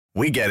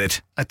We get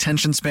it.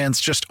 Attention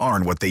spans just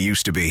aren't what they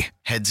used to be.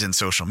 Heads in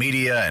social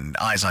media and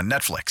eyes on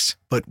Netflix.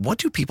 But what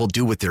do people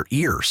do with their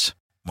ears?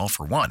 Well,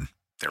 for one,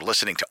 they're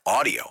listening to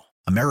audio.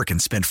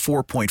 Americans spend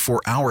 4.4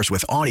 hours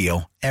with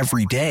audio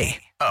every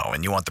day. Oh,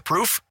 and you want the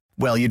proof?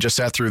 Well, you just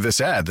sat through this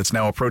ad that's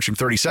now approaching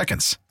 30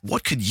 seconds.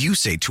 What could you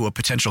say to a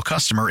potential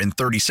customer in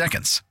 30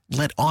 seconds?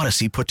 Let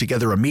Odyssey put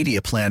together a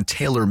media plan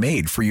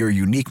tailor-made for your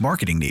unique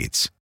marketing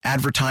needs.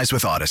 Advertise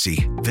with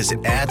Odyssey.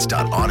 Visit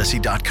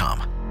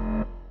ads.odyssey.com.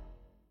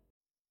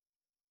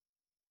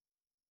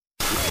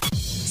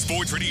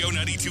 Sports Radio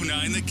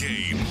 92.9 The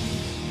Game.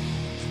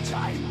 It's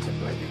time to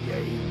play the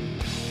game.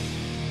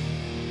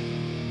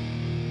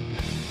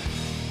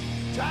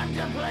 Time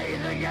to play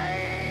the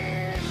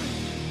game.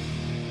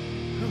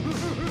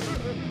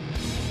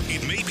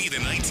 It may be the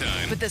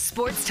nighttime, but the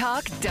sports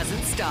talk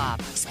doesn't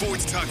stop.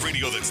 Sports talk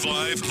radio that's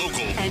live,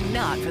 local, and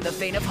not for the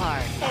faint of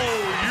heart.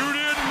 Oh, you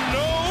didn't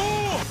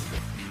know?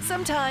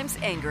 Sometimes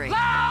angry.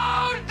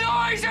 Loud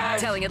noises!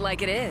 Telling it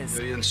like it is.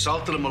 You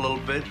insulted him a little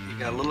bit. You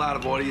got a little out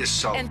of order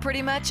yourself. And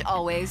pretty much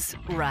always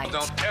right.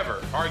 Don't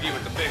ever argue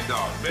with the big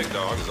dog. Big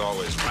dog is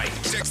always right.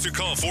 Text or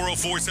call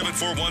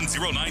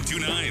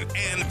 404-741-0929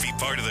 and be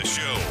part of the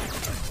show.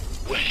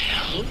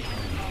 Well,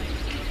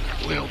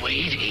 we're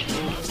waiting.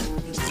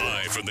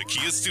 Live from the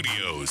Kia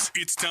Studios,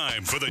 it's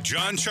time for the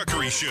Jon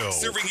Chuckery Show.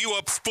 Serving you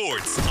up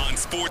sports on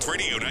Sports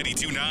Radio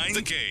 92.9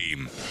 The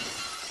Game.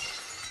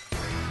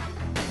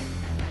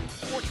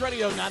 Sports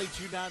Radio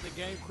 92.9 The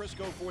Game. Chris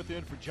Goforth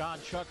in for Jon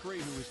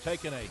Chuckery, who is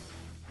taking a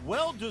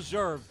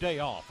well-deserved day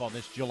off on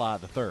this July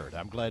the 3rd.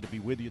 I'm glad to be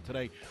with you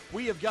today.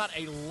 We have got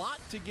a lot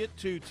to get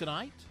to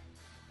tonight.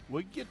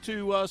 We'll get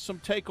to some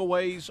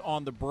takeaways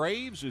on the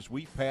Braves as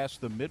we pass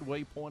the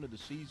midway point of the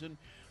season.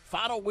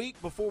 Final week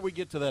before we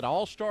get to that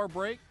All-Star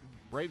break.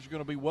 Braves are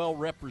going to be well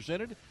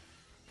represented.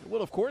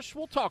 Well, of course,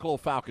 we'll talk a little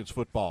Falcons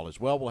football as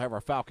well. We'll have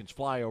our Falcons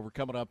flyover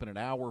coming up in an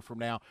hour from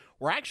now.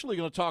 We're actually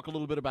going to talk a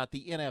little bit about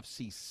the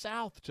NFC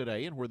South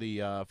today and where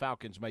the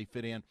Falcons may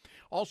fit in.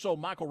 Also,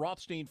 Michael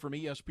Rothstein from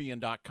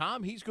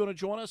ESPN.com. He's going to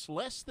join us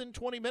less than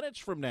 20 minutes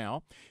from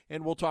now,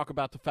 and we'll talk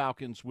about the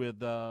Falcons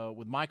with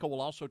Michael.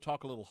 We'll also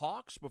talk a little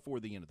Hawks before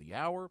the end of the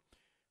hour.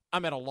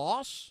 I'm at a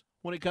loss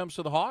when it comes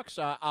to the Hawks.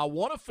 I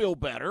want to feel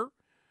better.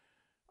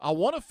 I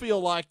want to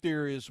feel like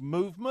there is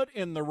movement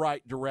in the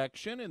right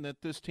direction and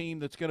that this team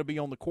that's going to be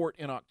on the court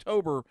in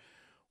October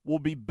will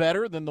be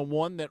better than the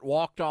one that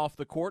walked off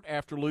the court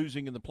after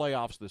losing in the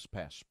playoffs this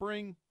past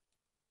spring.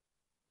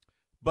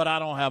 But I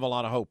don't have a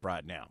lot of hope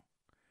right now.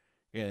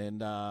 And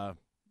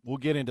we'll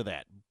get into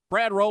that.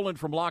 Brad Rowland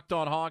from Locked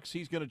On Hawks,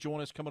 he's going to join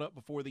us coming up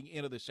before the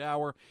end of this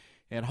hour.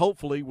 And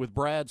hopefully, with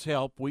Brad's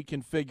help, we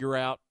can figure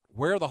out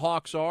where the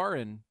Hawks are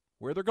and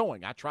where they're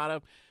going. I try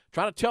to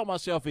tell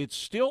myself it's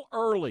still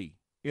early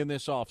in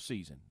this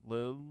offseason,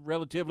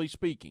 relatively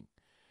speaking.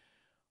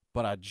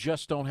 But I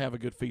just don't have a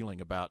good feeling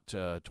about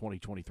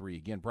 2023.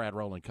 Again, Brad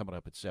Rowland coming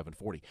up at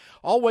 7:40.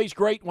 Always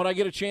great when I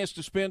get a chance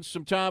to spend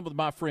some time with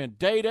my friend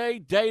Day-Day.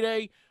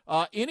 Day-Day,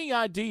 any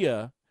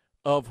idea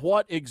of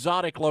what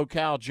exotic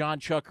locale Jon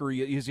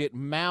Chuckery, is it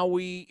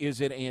Maui?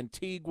 Is it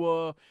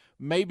Antigua?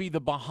 Maybe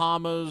the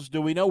Bahamas? Do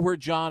we know where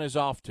John is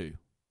off to?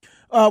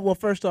 Well,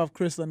 first off,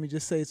 Chris, let me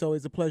just say it's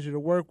always a pleasure to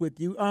work with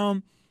you.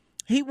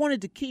 He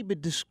wanted to keep it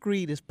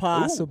discreet as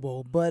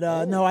possible, but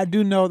no, I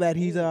do know that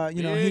he's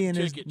he and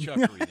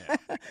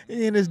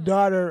his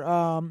daughter,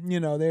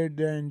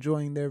 they're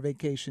enjoying their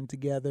vacation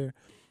together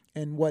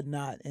and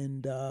whatnot,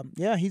 and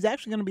he's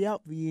actually going to be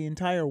out the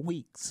entire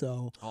week.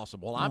 So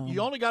awesome. Well,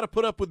 you only got to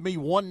put up with me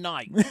one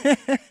night.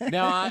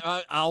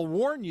 Now, I'll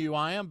warn you,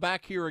 I am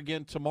back here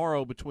again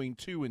tomorrow between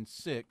 2 and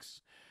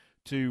 6.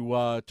 To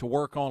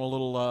work on a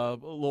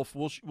little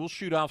we'll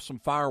shoot off some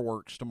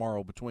fireworks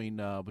tomorrow between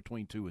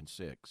 2 and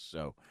 6.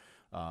 So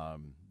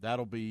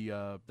that'll be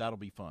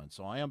fun.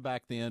 So I am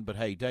back then. But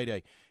hey,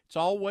 Day-Day, it's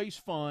always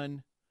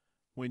fun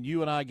when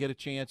you and I get a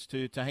chance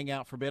to hang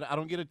out for a bit.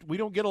 We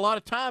don't get a lot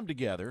of time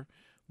together,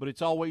 but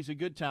it's always a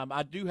good time.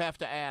 I do have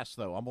to ask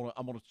though. I'm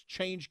gonna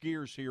change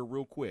gears here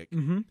real quick.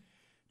 Mm-hmm.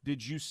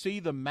 Did you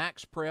see the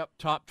Max Prep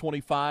Top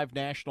 25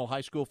 National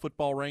High School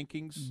Football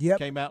Rankings? Yep.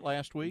 Came out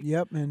last week?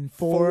 Yep, and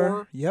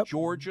four yep.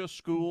 Georgia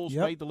schools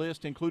made the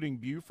list, including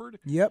Buford,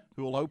 yep,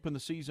 who will open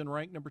the season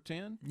ranked number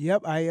 10.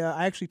 Yep, I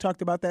actually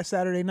talked about that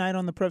Saturday night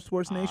on the Prep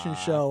Sports Nation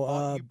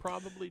show. You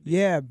probably did.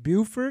 Yeah,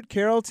 Buford,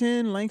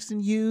 Carrollton,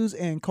 Langston Hughes,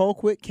 and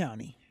Colquitt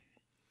County.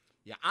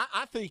 Yeah,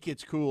 I think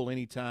it's cool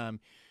anytime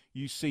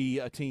you see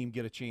a team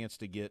get a chance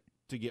to get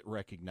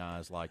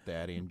recognized like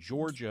that. In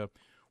Georgia,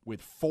 with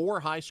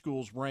 4 high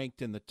schools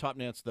ranked in the top,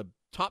 now it's the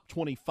top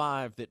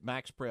 25 that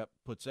Max Prep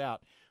puts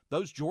out.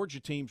 Those Georgia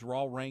teams were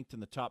all ranked in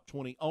the top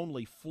 20.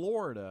 Only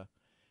Florida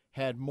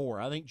had more.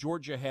 I think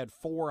Georgia had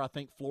 4. I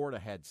think Florida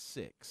had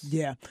 6.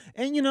 Yeah,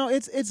 and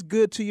it's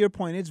good. To your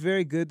point, it's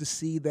very good to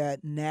see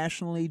that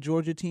nationally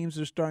Georgia teams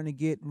are starting to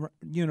get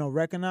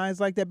recognized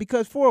like that,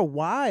 because for a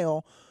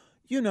while,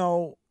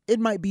 it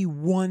might be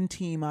one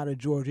team out of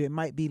Georgia. It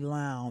might be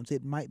Lowndes.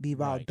 It might be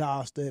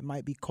Valdosta. It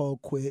might be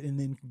Colquitt. And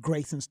then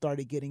Grayson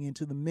started getting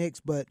into the mix.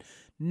 But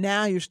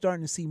now you're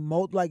starting to see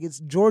it's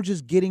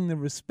Georgia's getting the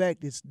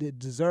respect it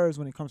deserves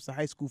when it comes to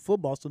high school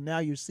football. So now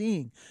you're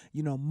seeing,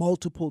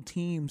 multiple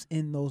teams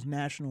in those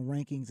national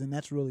rankings, and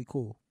that's really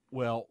cool.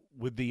 Well,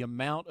 with the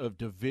amount of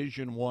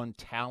Division I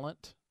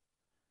talent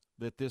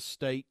that this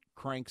state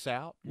cranks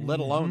out, let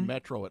alone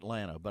Metro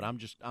Atlanta, but I'm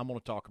going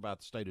to talk about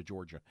the state of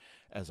Georgia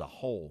as a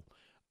whole.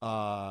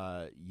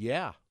 They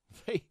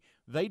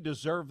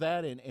deserve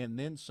that and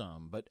then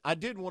some. But I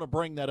did want to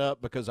bring that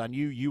up because I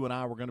knew you and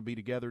I were going to be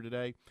together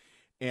today,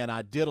 and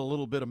I did a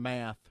little bit of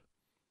math.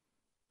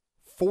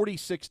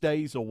 46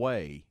 days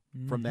away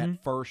from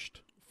that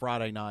first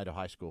Friday night of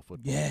high school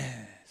football.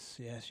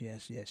 Yes.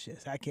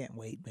 I can't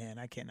wait, man.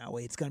 I cannot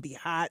wait. It's going to be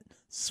hot,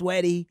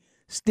 sweaty,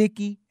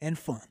 sticky, and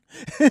fun.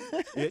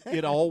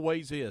 It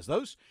always is.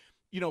 Those,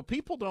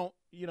 people don't,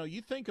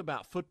 you think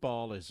about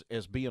football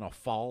as being a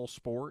fall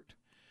sport,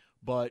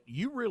 but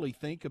you really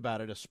think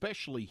about it,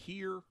 especially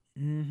here,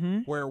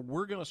 where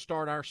we're going to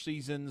start our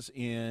seasons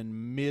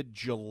in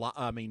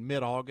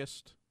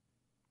mid-August.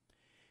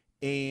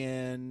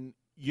 And,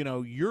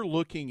 you're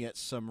looking at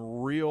some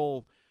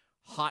real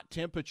hot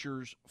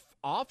temperatures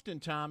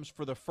oftentimes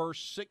for the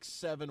first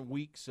 6-7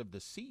 weeks of the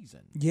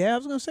season. Yeah, I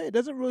was going to say, it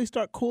doesn't really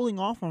start cooling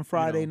off on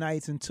Friday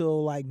nights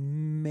until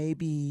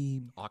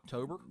maybe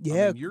October.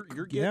 Yeah. You're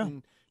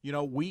getting,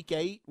 week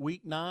 8,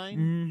 week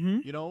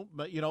 9,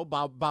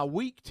 but, by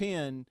week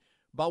 10,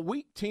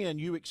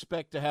 you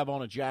expect to have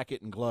on a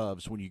jacket and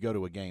gloves when you go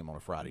to a game on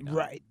a Friday night.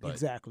 Right, but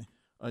exactly.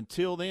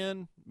 Until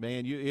then,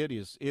 man, it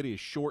is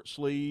short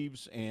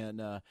sleeves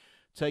and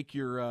take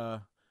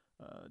your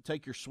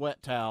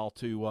sweat towel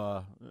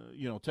to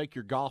take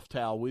your golf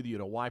towel with you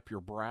to wipe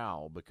your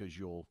brow because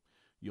you'll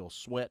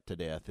sweat to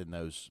death in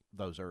those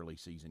early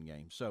season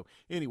games. So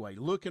anyway,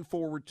 looking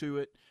forward to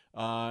it.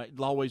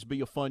 It'll always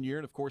be a fun year,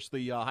 and of course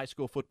the high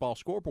school football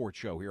scoreboard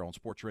show here on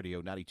Sports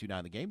Radio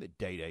 92.9 The Game that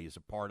Day is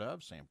a part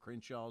of. Sam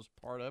Crenshaw's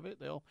part of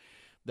it.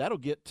 That'll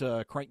get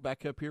cranked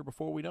back up here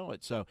before we know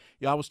it. So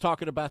I was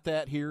talking about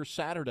that here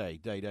Saturday,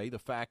 Day. The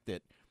fact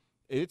that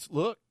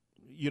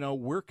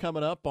we're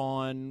coming up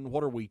on,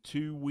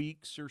 2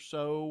 weeks or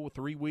so,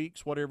 3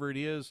 weeks, whatever it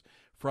is,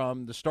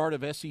 from the start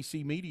of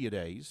SEC Media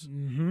Days,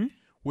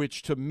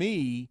 which to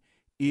me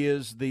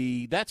is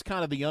that's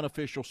kind of the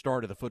unofficial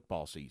start of the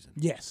football season.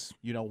 Yes.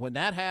 When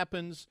that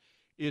happens,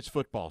 it's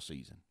football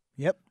season.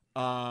 Yep.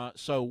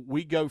 So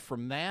we go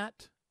from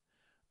that.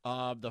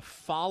 The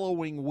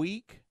following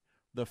week,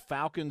 the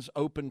Falcons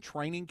open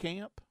training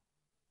camp.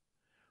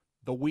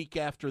 The week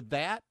after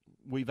that,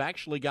 we've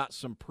actually got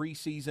some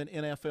preseason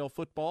NFL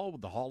football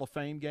with the Hall of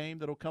Fame game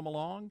that'll come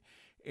along.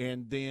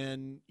 And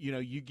then,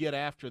 you get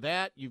after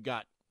that, you've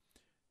got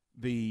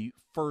the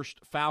first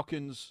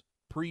Falcons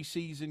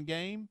preseason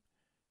game.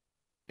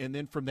 And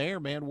then from there,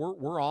 man,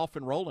 we're off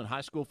and rolling.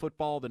 High school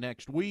football the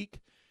next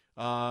week.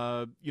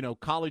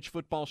 College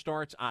football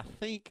starts. I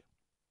think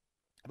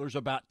there's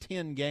about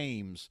 10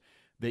 games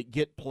that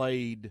get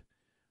played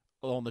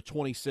on the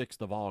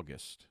 26th of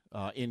August,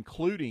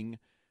 including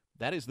 –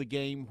 that is the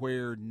game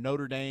where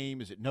Notre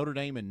Dame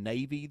and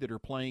Navy that are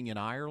playing in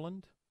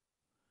Ireland?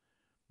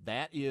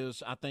 That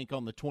is, I think,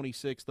 on the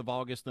 26th of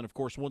August. Then, of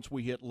course, once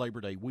we hit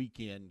Labor Day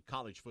weekend,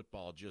 college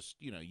football just,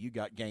 you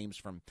got games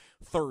from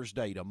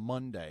Thursday to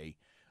Monday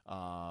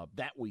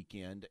that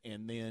weekend.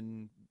 And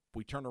then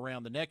we turn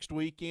around the next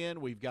weekend.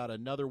 We've got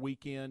another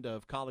weekend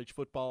of college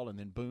football. And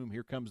then, boom,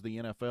 here comes the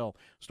NFL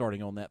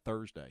starting on that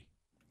Thursday.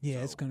 Yeah,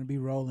 so, it's going to be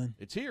rolling.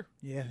 It's here.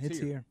 Yeah, it's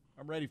here.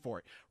 I'm ready for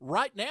it.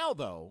 Right now,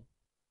 though,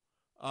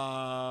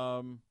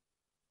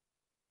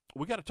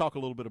 we got to talk a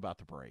little bit about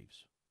the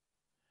Braves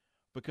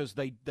because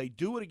they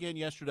do it again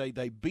yesterday.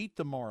 They beat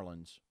the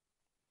Marlins.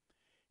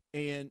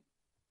 And,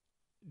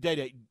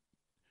 Day,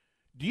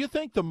 do you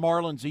think the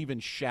Marlins even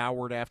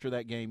showered after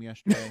that game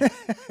yesterday?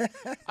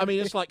 I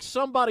mean, it's like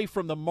somebody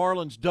from the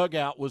Marlins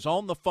dugout was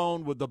on the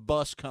phone with the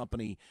bus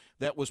company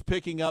that was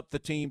picking up the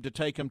team to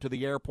take them to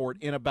the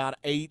airport in about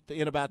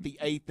the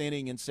eighth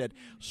inning and said,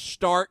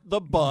 start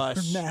the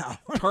bus, now.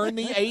 Turn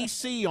the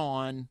AC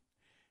on,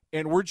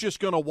 and we're just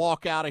going to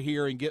walk out of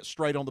here and get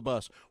straight on the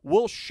bus.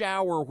 We'll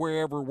shower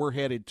wherever we're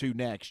headed to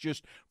next.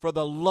 Just for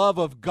the love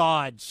of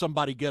God,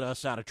 somebody get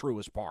us out of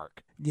Truist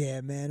Park.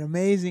 Yeah, man.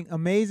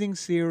 Amazing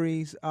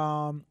series,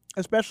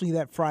 especially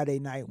that Friday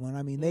night one.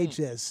 I mean, they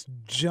just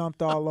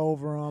jumped all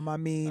over them. I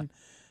mean,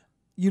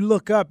 you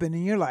look up and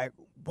then you're like,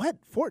 what,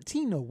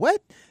 14 to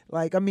what?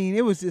 Like, I mean,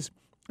 it's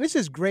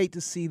just great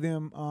to see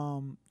them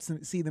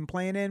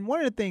playing. And one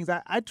of the things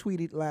I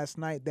tweeted last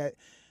night that,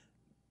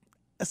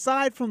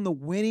 aside from the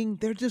winning,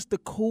 they're just the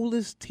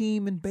coolest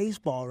team in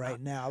baseball right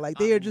now. Like,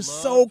 they are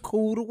just so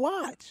cool to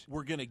watch.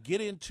 We're going to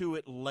get into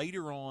it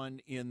later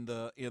on in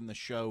the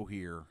show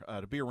here.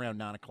 It'll be around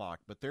 9 o'clock.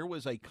 But there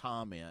was a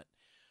comment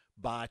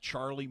by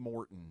Charlie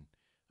Morton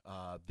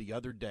the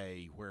other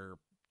day where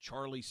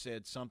Charlie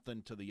said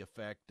something to the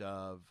effect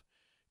of,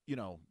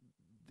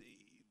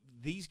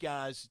 these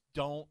guys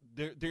don't –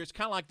 there's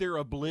kind of like they're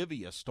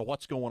oblivious to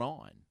what's going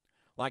on.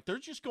 Like they're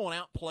just going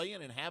out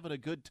playing and having a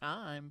good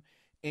time,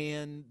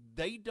 and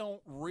they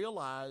don't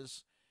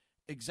realize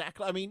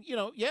exactly – I mean,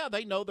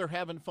 they know they're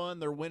having fun,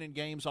 they're winning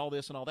games, all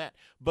this and all that.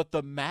 But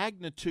the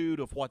magnitude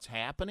of what's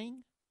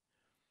happening –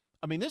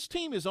 I mean, this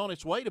team is on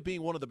its way to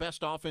being one of the best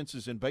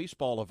offenses in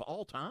baseball of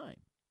all time.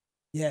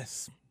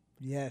 Yes,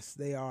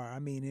 they are. I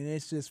mean, and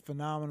it's just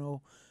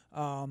phenomenal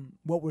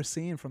what we're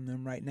seeing from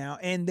them right now.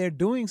 And they're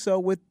doing so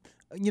with,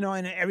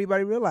 and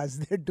everybody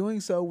realizes they're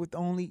doing so with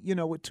only,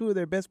 with two of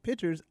their best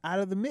pitchers out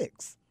of the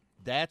mix.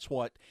 That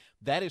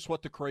is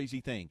what the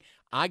crazy thing.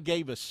 I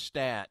gave a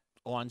stat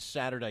on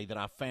Saturday that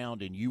I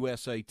found in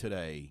USA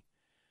Today,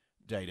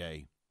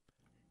 Day,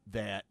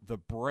 that the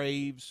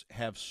Braves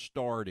have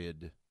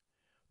started –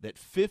 that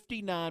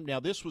 59 – now,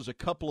 this was a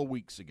couple of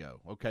weeks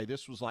ago, okay?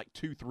 This was like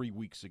 2-3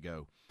 weeks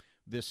ago.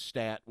 This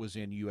stat was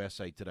in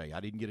USA Today. I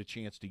didn't get a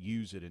chance to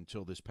use it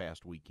until this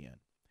past weekend.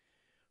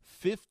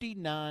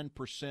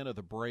 59% of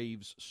the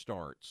Braves'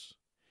 starts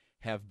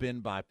have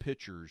been by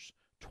pitchers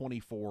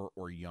 24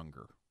 or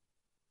younger.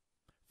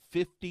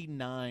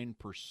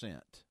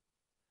 59%.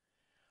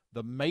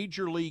 The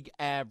Major League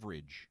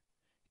average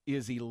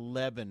is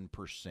 11%.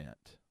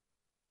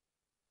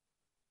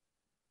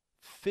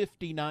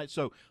 59.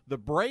 So the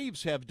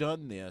Braves have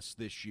done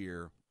this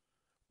year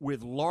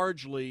with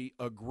largely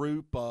a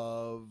group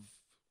of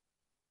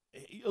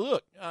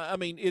look, I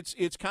mean,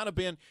 it's kind of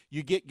been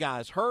you get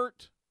guys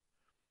hurt.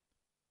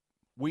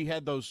 We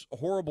had those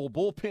horrible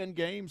bullpen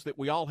games that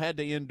we all had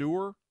to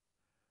endure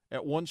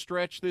at one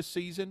stretch this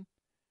season.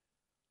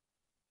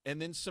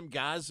 And then some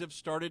guys have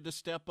started to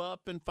step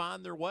up and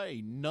find their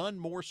way. None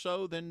more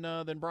so than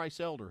Bryce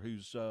Elder,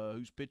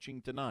 who's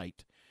pitching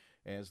tonight,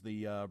 as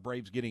the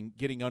Braves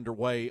getting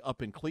underway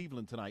up in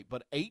Cleveland tonight.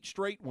 But 8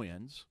 straight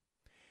wins.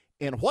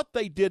 And what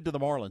they did to the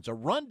Marlins, a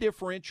run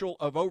differential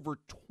of over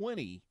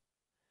 20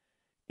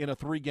 in a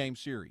 3-game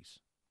series.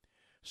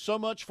 So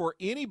much for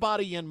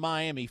anybody in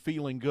Miami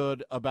feeling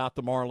good about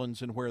the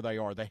Marlins and where they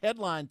are. The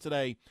headline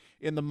today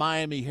in the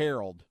Miami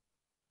Herald,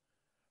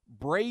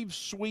 Braves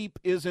sweep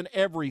isn't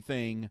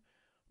everything,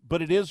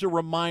 but it is a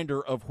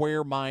reminder of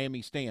where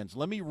Miami stands.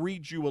 Let me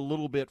read you a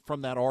little bit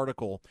from that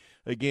article.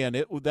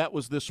 Again, that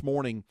was this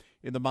morning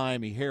in the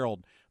Miami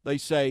Herald. They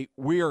say,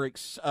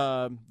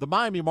 the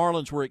Miami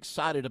Marlins were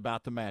excited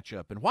about the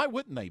matchup. And why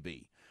wouldn't they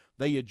be?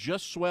 They had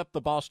just swept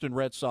the Boston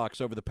Red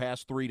Sox over the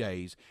past 3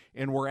 days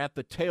and were at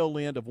the tail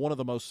end of one of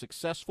the most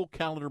successful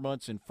calendar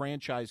months in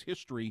franchise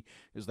history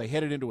as they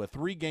headed into a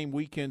 3-game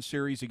weekend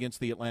series against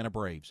the Atlanta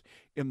Braves.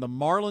 In the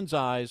Marlins'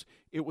 eyes,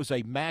 it was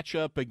a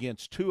matchup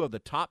against 2 of the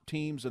top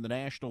teams in the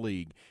National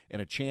League and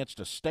a chance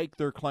to stake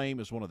their claim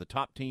as one of the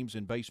top teams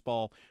in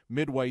baseball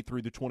midway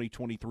through the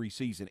 2023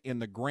 season. In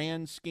the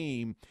grand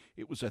scheme,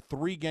 it was a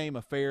 3-game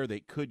affair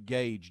that could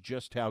gauge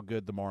just how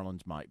good the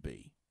Marlins might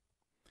be.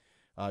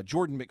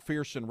 Jordan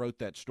McPherson wrote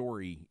that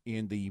story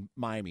in the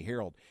Miami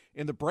Herald.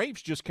 And the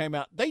Braves just came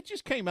out. They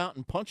just came out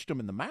and punched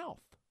them in the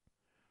mouth.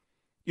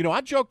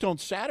 I joked on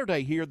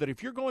Saturday here that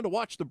if you're going to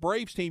watch the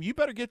Braves team, you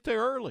better get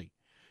there early.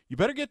 You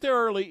better get there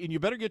early, and you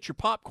better get your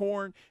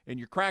popcorn and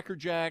your Cracker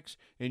Jacks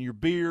and your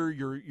beer,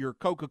 your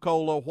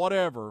Coca-Cola,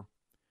 whatever,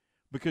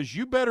 because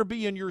you better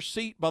be in your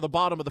seat by the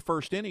bottom of the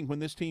first inning when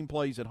this team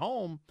plays at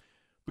home,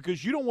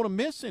 because you don't want to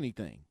miss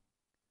anything,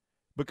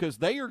 because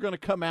they are going to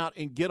come out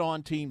and get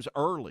on teams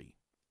early.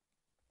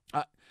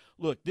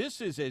 Look, this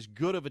is as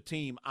good of a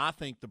team I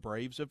think the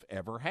Braves have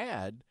ever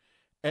had,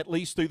 at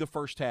least through the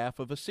first half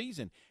of a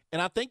season.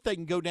 And I think they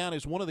can go down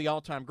as one of the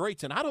all-time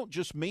greats. And I don't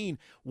just mean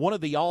one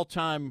of the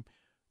all-time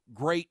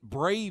great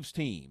Braves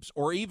teams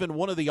or even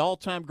one of the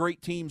all-time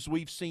great teams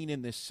we've seen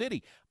in this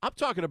city. I'm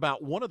talking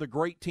about one of the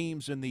great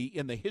teams in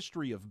the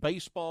history of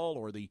baseball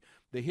or the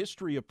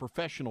history of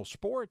professional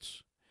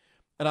sports.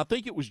 And I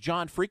think it was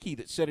John Fricke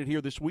that said it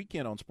here this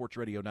weekend on Sports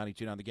Radio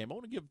 92.9 The Game. I'm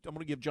going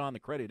to give John the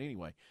credit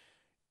anyway.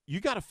 You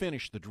got to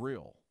finish the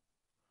drill.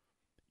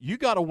 You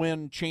got to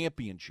win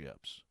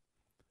championships.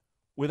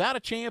 Without a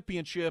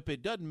championship,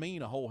 it doesn't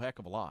mean a whole heck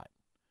of a lot.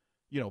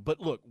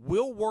 But look,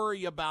 we'll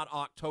worry about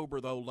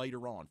October, though,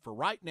 later on. For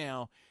right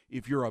now,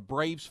 if you're a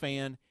Braves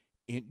fan,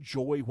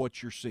 enjoy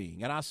what you're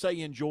seeing. And I say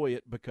enjoy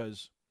it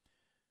because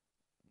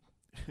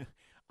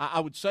I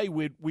would say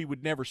we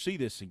would never see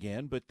this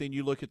again, but then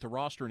you look at the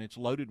roster and it's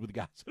loaded with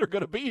guys that are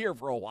going to be here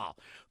for a while.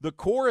 The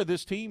core of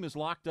this team is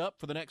locked up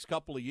for the next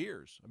couple of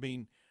years. I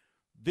mean,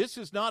 this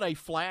is not a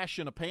flash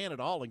in a pan at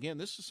all. Again,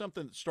 this is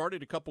something that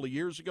started a couple of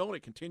years ago, and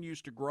it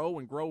continues to grow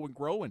and grow and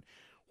grow. And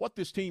what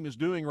this team is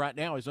doing right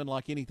now is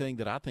unlike anything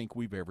that I think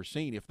we've ever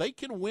seen. If they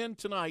can win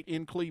tonight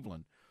in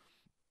Cleveland,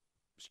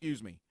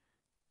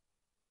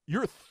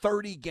 you're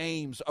 30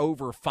 games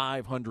over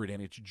 500,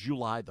 and it's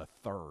July the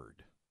 3rd.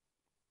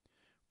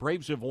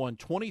 Braves have won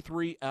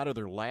 23 out of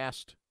their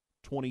last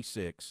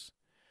 26.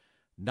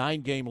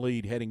 9-game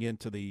lead heading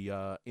into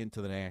the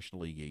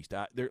National League East.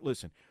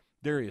 Listen.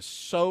 There is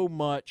so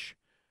much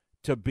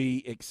to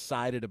be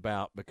excited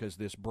about because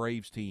this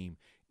Braves team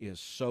is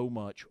so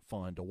much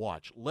fun to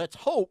watch. Let's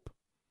hope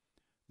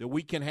that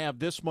we can have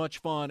this much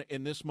fun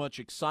and this much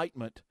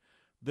excitement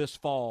this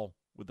fall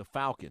with the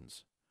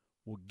Falcons.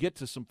 We'll get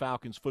to some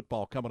Falcons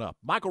football coming up.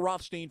 Michael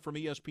Rothstein from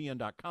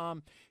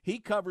ESPN.com. He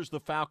covers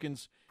the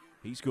Falcons.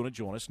 He's going to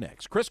join us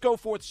next. Chris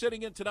Goforth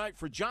sitting in tonight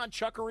for Jon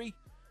Chuckery.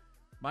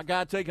 My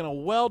guy taking a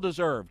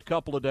well-deserved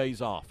couple of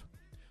days off.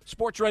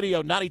 Sports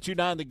Radio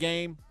 92.9 The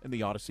Game and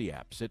the Odyssey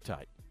app. Sit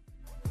tight.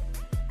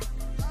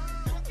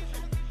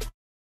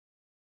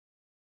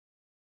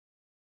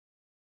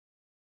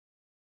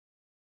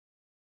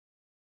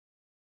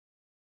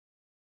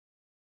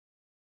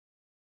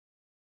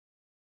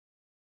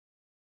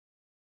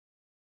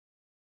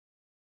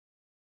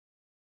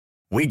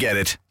 We get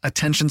it.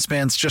 Attention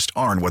spans just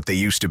aren't what they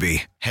used to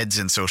be. Heads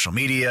in social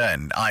media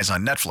and eyes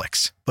on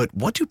Netflix. But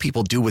what do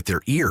people do with their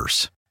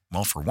ears?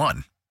 Well, for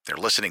one, they're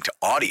listening to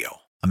audio.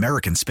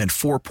 Americans spend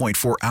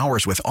 4.4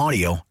 hours with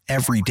audio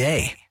every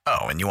day. Oh,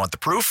 and you want the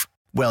proof?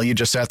 Well, you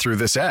just sat through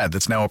this ad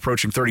that's now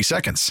approaching 30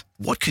 seconds.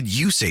 What could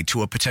you say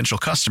to a potential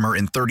customer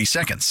in 30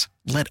 seconds?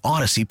 Let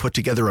Odyssey put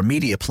together a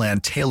media plan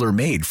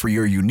tailor-made for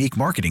your unique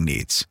marketing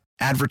needs.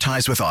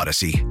 Advertise with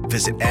Odyssey.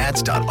 Visit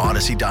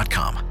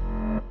ads.odyssey.com.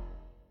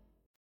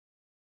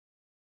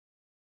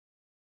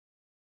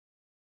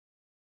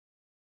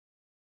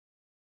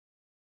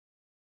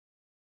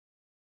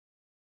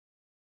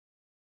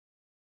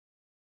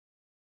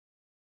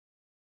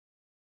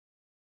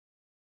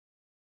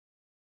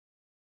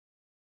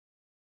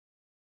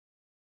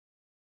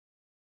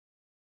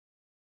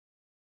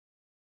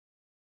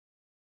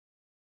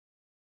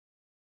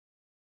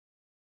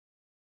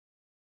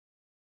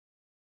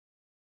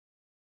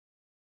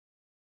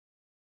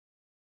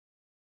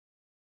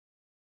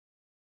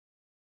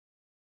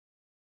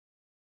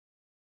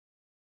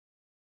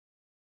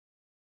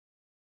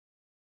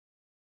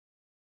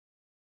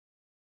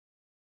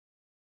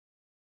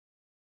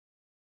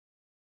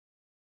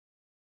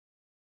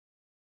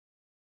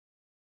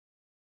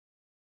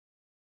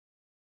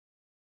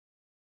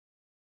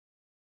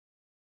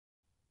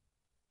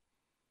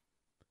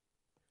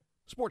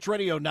 Sports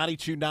Radio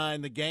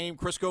 92.9 The Game.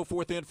 Chris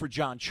Goforth in for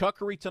Jon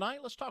Chuckery tonight.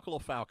 Let's talk a little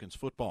Falcons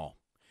football.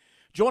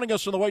 Joining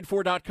us on the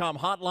WadeFord.com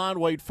hotline,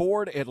 Wade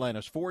Ford,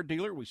 Atlanta's Ford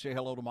dealer. We say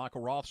hello to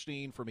Michael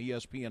Rothstein from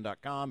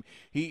ESPN.com.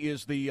 He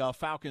is the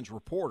Falcons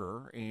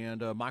reporter,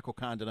 and Michael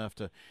kind enough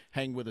to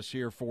hang with us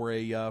here for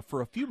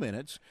a few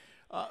minutes.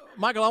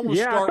 Michael, I want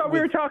to start I thought we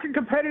were talking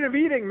competitive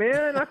eating,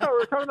 man. I thought we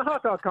were talking the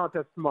hot dog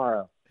contest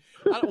tomorrow.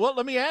 Well,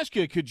 let me ask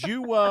you, could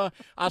you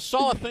I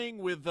saw a thing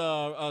with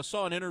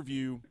saw an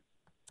interview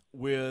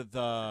with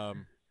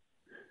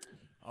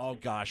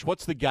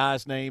what's the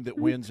guy's name that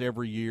wins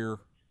every year?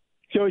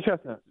 Joey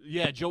Chestnut.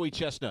 Yeah, Joey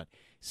Chestnut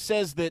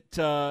says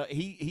that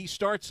he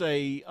starts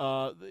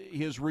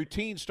his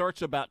routine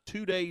starts about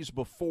 2 days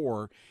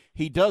before.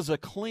 He does a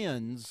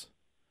cleanse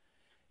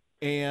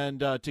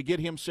and to get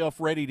himself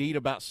ready to eat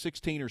about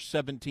 16 or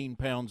 17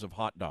 pounds of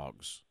hot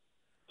dogs.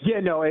 Yeah,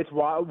 no, it's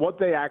what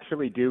they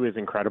actually do is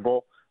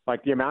incredible.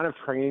 Like the amount of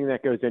training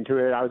that goes into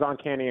it. I was on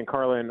Candy and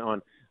Carlin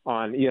on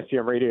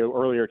ESPN Radio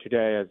earlier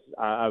today as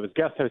I was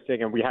guest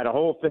hosting, and we had a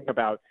whole thing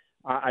about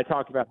I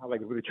talked about how,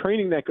 like, the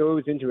training that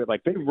goes into it,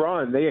 like, they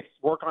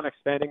work on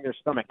expanding their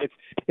stomach.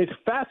 It's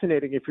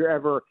fascinating if you're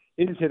ever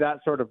into that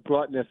sort of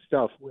gluttonous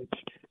stuff, which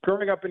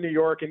growing up in New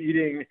York and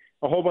eating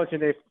a whole bunch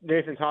of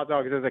Nathan's hot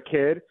dogs as a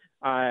kid,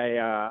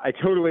 I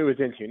totally was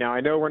into. Now,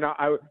 I know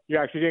you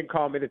actually didn't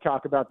call me to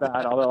talk about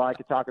that, although I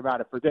could talk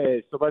about it for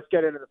days. So let's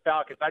get into the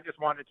Falcons. I just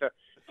wanted to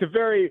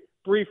very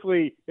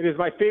briefly, it is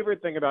my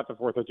favorite thing about the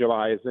 4th of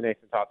July is the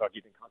Nathan's hot dog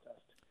eating contest.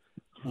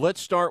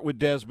 Let's start with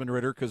Desmond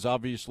Ridder because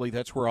obviously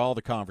that's where all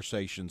the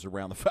conversations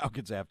around the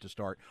Falcons have to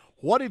start.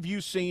 What have you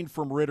seen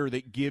from Ridder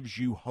that gives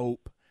you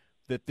hope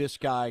that this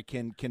guy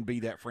can be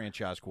that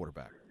franchise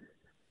quarterback?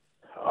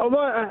 Oh,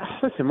 well,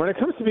 listen, when it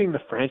comes to being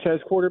the franchise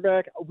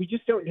quarterback, we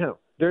just don't know.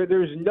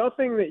 There's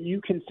nothing that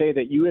you can say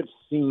that you have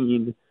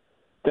seen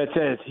that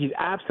says he's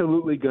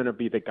absolutely going to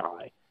be the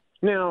guy.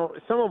 Now,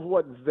 some of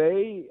what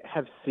they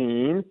have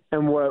seen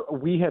and what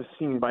we have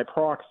seen by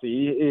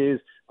proxy is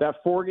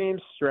that 4-game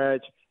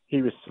stretch.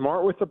 He was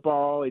smart with the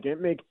ball. He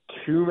didn't make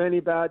too many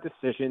bad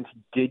decisions.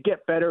 He did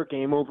get better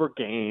game over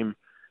game.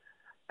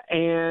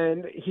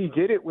 And he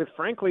did it with,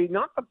 frankly,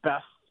 not the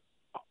best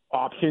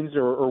options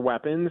or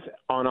weapons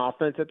on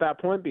offense at that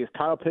point because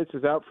Kyle Pitts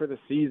was out for the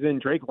season.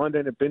 Drake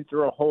London had been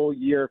through a whole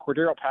year.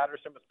 Cordero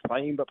Patterson was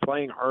playing but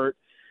playing hurt.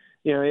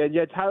 You know, you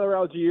had Tyler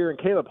Algier and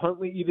Caleb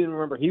Huntley. Even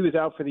remember, he was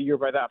out for the year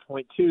by that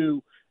point,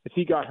 too, as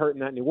he got hurt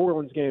in that New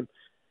Orleans game.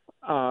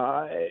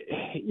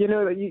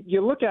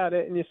 You look at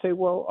it and you say,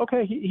 well,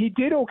 okay, he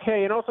did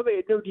okay. And also they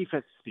had no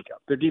defense to speak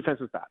of. Their defense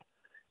was bad.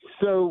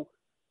 So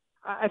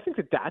I think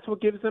that's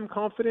what gives them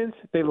confidence.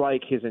 They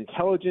like his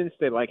intelligence.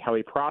 They like how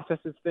he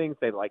processes things.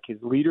 They like his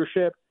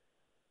leadership.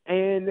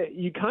 And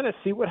you kind of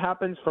see what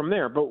happens from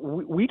there. But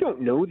we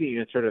don't know the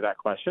answer to that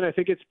question. I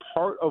think it's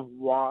part of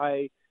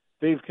why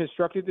they've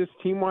constructed this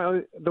team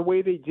the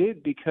way they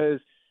did because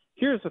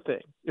here's the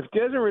thing. If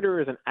Desmond Ridder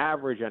is an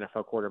average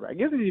NFL quarterback,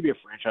 he doesn't need to be a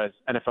franchise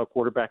NFL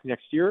quarterback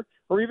next year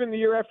or even the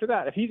year after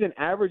that. If he's an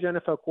average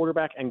NFL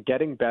quarterback and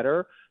getting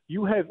better,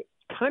 you have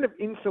kind of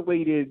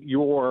insulated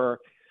your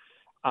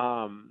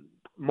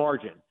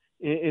margin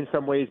in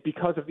some ways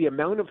because of the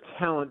amount of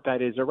talent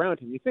that is around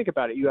him. You think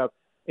about it. You have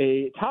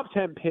a top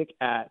 10 pick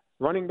at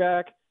running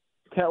back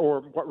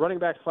or running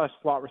back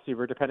 / slot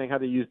receiver, depending how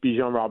they use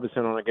Bijan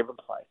Robinson on a given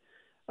play.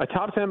 A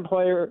top 10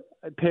 player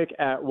pick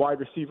at wide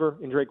receiver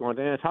in Drake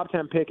London, and a top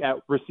 10 pick at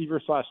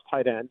receiver /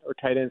 tight end or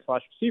tight end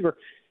 / receiver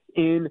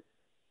in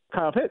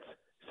Kyle Pitts.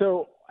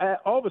 So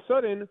all of a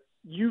sudden,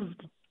 you've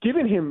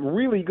given him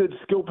really good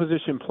skill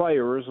position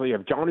players. You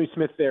have Jonnu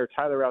Smith there,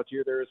 Tyler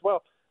Algier there as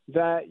well,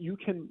 that you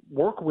can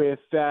work with,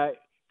 that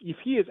if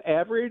he is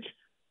average,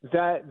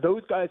 that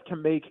those guys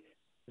can make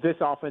this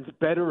offense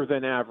better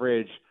than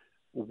average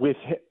with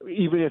him,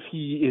 even if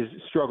he is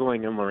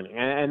struggling and learning.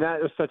 And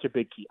that is such a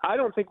big key. I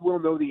don't think we'll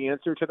know the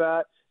answer to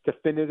that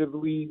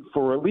definitively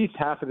for at least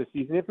half of the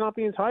season, if not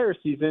the entire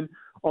season,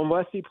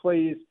 unless he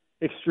plays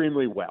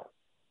extremely well.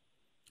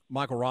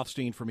 Michael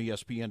Rothstein from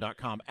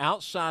ESPN.com.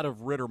 Outside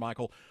of Ridder,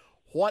 Michael,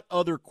 what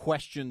other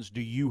questions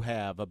do you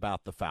have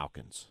about the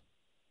Falcons?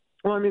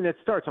 Well, I mean, it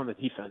starts on the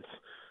defense,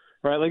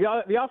 right? Like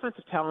the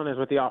offensive talent is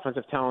what the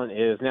offensive talent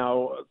is.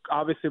 Now,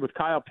 obviously with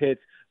Kyle Pitts,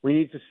 we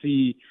need to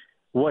see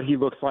what he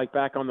looks like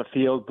back on the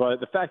field. But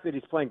the fact that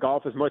he's playing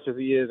golf as much as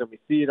he is, and we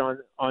see it on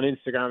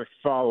Instagram if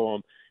you follow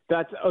him,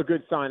 that's a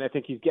good sign. I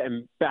think he's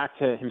getting back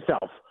to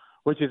himself,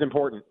 which is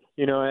important,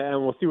 and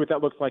we'll see what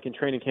that looks like in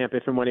training camp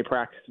if and when he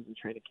practices in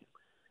training camp.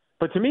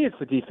 But to me, it's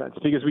the defense,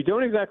 because we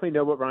don't exactly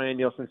know what Ryan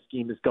Nielsen's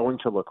scheme is going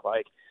to look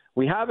like.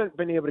 We haven't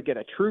been able to get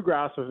a true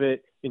grasp of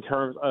it in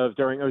terms of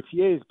during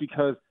OTAs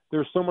because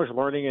there's so much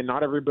learning and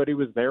not everybody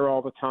was there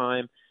all the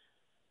time.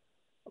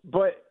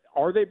 But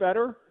are they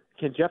better?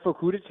 Can Jeff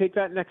Okudah take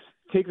that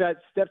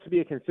step to be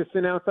a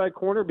consistent outside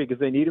corner, because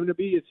they need him to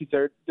be? Is he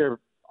their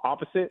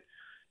opposite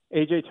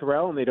A.J.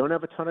 Terrell, and they don't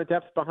have a ton of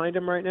depth behind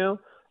him right now?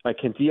 Like,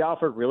 can D.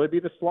 Alford really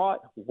be the slot?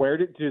 Where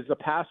does the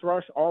pass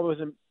rush, all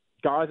those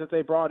guys that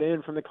they brought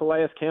in, from the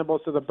Calais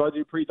Campbells to the Bud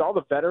Duprees, all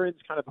the veterans,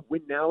 kind of the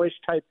win now-ish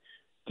type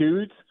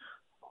dudes,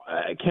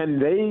 can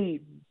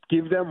they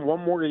give them one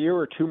more year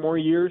or 2 more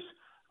years,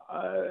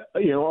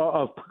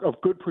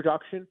 of good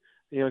production?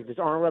 Does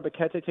Arnold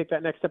Ebiketie take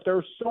that next step? There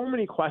are so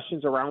many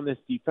questions around this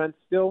defense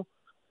still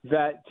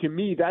that, to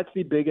me, that's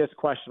the biggest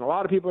question. A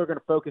lot of people are going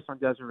to focus on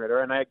Desmond Ridder,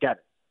 and I get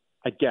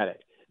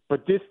it.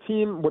 But this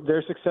team,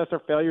 their success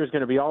or failure is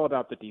going to be all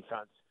about the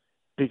defense,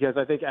 because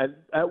I think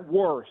at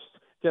worst,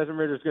 Desmond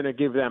Ridder is going to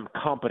give them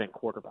competent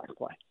quarterback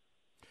play.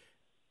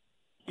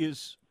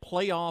 Is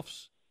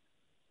playoffs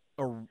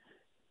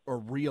a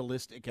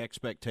realistic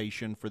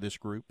expectation for this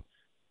group?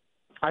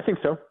 I think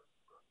so.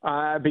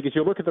 Because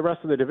you look at the rest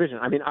of the division.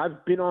 I mean,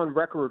 I've been on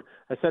record.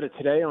 I said it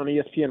today on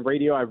ESPN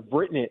Radio. I've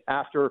written it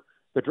after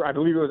I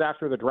believe it was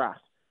after the draft.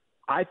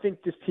 I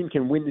think this team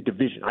can win the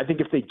division. I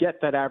think if they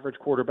get that average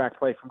quarterback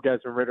play from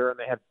Desmond Ridder and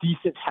they have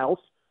decent health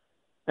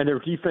and their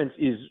defense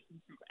is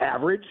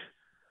average,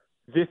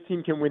 this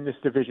team can win this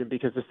division,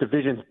 because this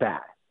division's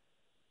bad.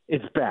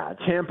 It's bad.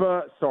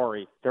 Tampa,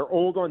 sorry. They're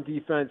old on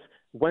defense.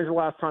 When's the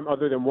last time,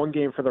 other than one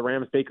game for the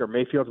Rams, Baker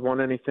Mayfield's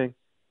won anything?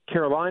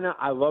 Carolina,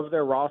 I love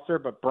their roster,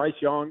 but Bryce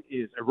Young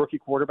is a rookie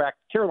quarterback.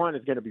 Carolina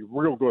is going to be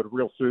real good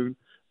real soon,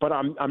 but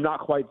I'm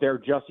not quite there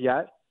just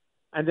yet.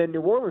 And then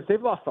New Orleans,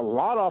 they've lost a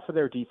lot off of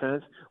their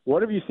defense.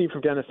 What have you seen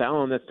from Dennis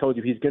Allen that's told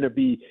you he's going to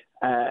be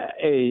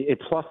a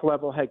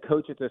plus-level head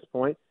coach at this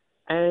point?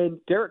 And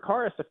Derek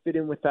Carr has to fit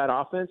in with that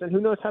offense, and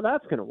who knows how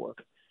that's going to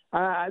work.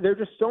 There are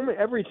just so many.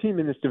 Every team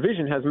in this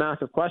division has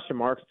massive question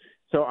marks.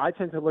 So I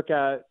tend to look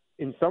at,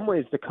 in some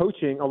ways, the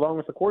coaching along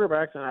with the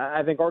quarterbacks. And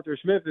I think Arthur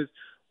Smith is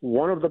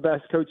one of the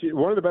best coaches,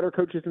 one of the better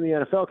coaches in the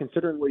NFL,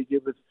 considering what he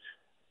did with,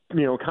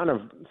 kind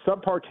of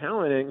subpar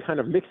talent and kind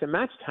of mix and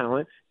match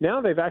talent.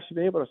 Now they've actually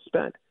been able to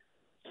spend.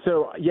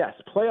 So yes,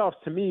 playoffs,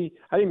 to me,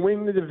 I think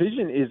winning the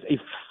division is a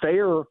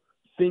fair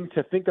thing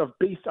to think of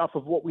based off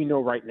of what we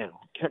know right now.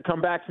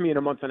 Come back to me in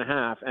a month and a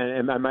half,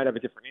 and I might have a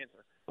different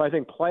answer. But I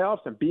think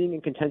playoffs and being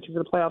in contention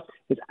for the playoffs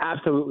is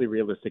absolutely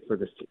realistic for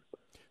this team.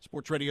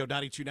 Sports Radio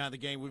 92.9 The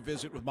Game. We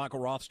visit with Michael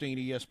Rothstein,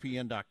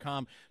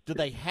 ESPN.com. Do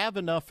they have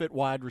enough at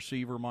wide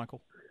receiver,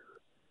 Michael?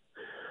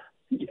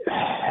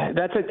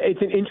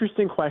 It's an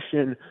interesting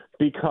question,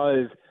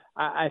 because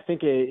I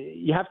think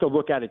you have to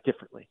look at it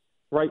differently,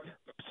 right?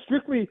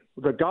 Strictly,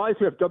 the guys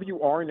who have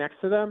WR next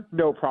to them,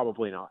 no,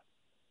 probably not.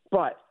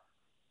 But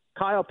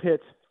Kyle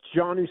Pitts,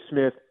 Jonnu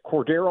Smith,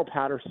 Cordero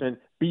Patterson,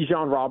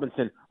 Bijan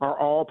Robinson are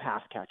all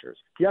pass catchers.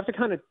 You have to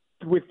kind of,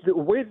 with the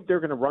way that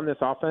they're going to run this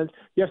offense,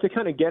 you have to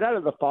kind of get out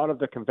of the thought of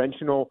the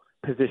conventional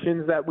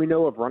positions that we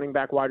know of running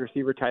back, wide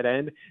receiver, tight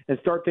end, and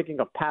start thinking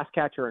of pass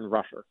catcher and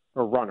rusher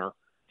or runner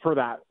for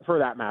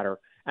that matter.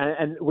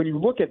 And when you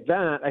look at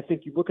that, I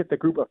think you look at the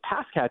group of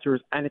pass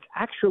catchers, and it's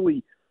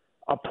actually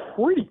a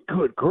pretty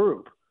good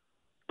group.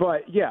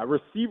 But yeah,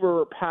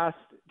 receiver past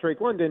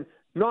Drake London,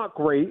 not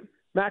great.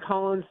 Mac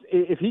Hollins,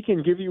 if he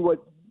can give you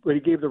what he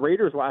gave the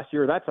Raiders last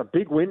year, that's a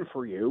big win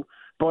for you.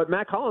 But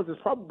Matt Collins is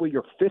probably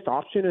your fifth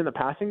option in the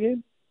passing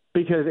game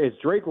because it's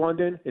Drake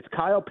London, it's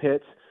Kyle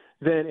Pitts,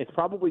 then it's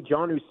probably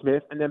Jonnu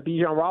Smith, and then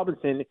Bijan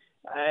Robinson,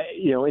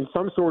 in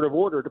some sort of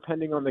order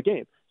depending on the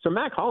game. So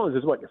Matt Collins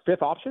is what, your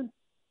fifth option?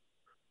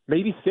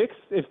 Maybe sixth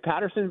if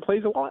Patterson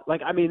plays a lot?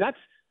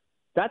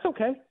 That's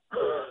okay.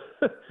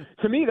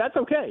 To me, that's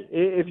okay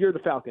if you're the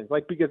Falcons,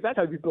 because that's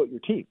how you built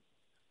your team.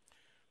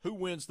 Who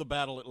wins the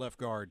battle at left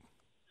guard?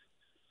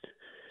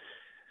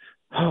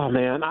 Oh,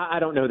 man, I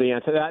don't know the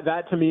answer.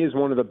 That to me is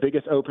one of the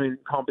biggest open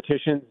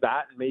competitions,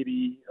 that and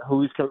maybe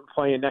who's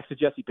playing next to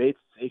Jesse Bates,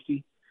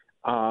 safety,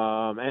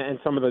 and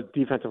some of the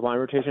defensive line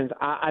rotations.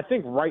 I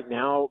think right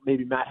now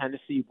maybe Matt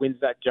Hennessy wins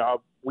that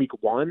job week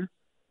one.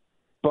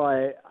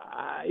 But,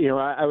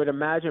 I would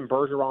imagine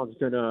Bergeron's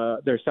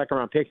their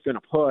second-round pick's going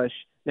to push.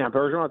 Now,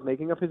 Bergeron's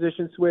making a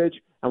position switch,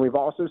 and we've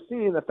also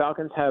seen the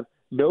Falcons have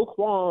no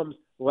qualms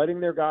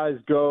letting their guys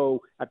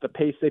go at the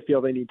pace they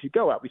feel they need to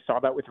go at. We saw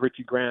that with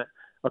Richie Grant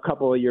a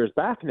couple of years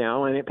back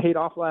now, and it paid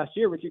off last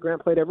year. Richie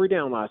Grant played every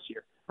down last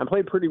year and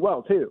played pretty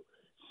well, too.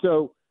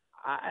 So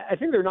I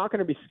think they're not going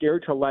to be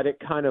scared to let it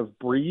kind of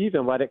breathe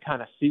and let it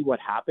kind of see what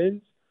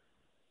happens.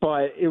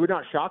 But it would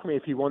not shock me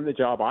if he won the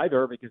job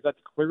either, because that's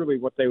clearly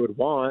what they would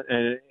want.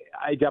 And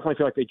I definitely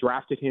feel like they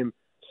drafted him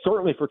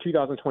certainly for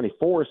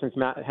 2024 since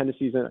Matt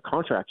Hennessy's in a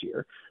contract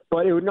year.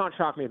 But it would not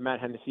shock me if Matt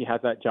Hennessy has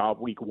that job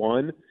week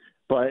one.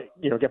 But,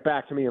 get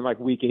back to me in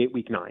week 8,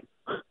 week 9.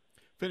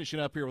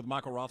 Finishing up here with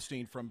Michael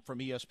Rothstein from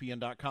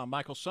ESPN.com.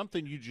 Michael,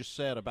 something you just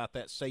said about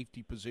that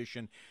safety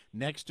position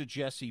next to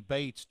Jesse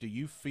Bates, do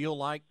you feel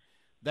like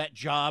that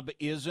job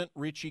isn't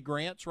Richie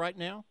Grant's right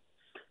now?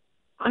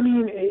 I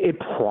mean, it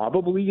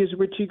probably is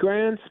Richie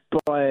Grant's,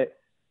 but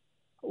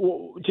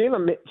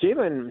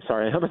Jalen,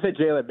 sorry, I'm going to say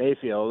Jalen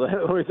Mayfield. I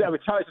was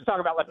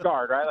talking about left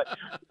guard, right?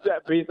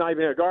 But he's not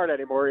even a guard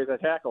anymore. He's a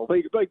tackle. But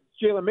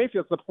Jalen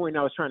Mayfield's the point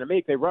I was trying to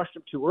make. They rushed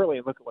him too early,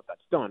 and look at what that's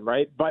done,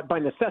 right? By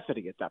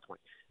necessity at that point.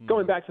 Mm-hmm.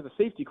 Going back to the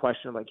safety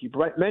question, like you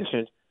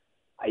mentioned,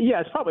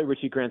 yeah, it's probably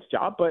Richie Grant's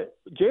job, but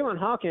Jalen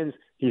Hawkins,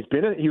 he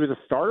was a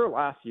starter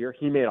last year.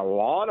 He made a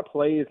lot of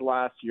plays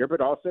last year, but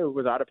also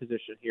was out of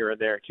position here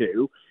and there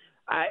too.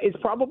 It's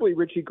probably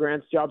Richie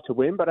Grant's job to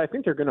win, but I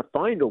think they're going to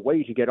find a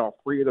way to get all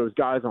three of those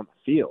guys on the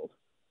field.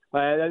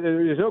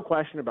 There's no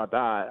question about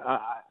that.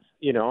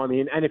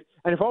 And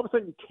if all of a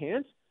sudden you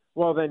can't,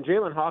 well, then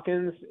Jalen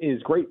Hawkins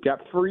is great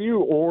depth for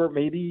you, or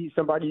maybe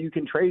somebody you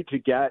can trade to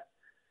get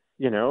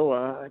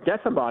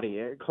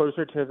somebody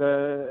closer to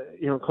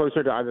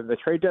either the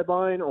trade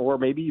deadline or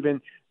maybe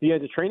even the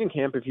end of training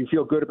camp if you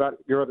feel good about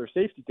your other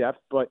safety depth,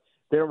 but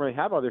they don't really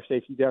have other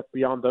safety depth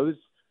beyond those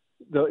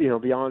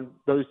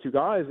two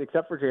guys,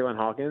 except for Jalen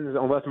Hawkins,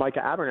 unless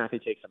Micah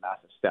Abernathy takes a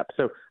massive step.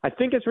 So I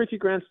think it's Richie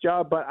Grant's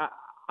job, but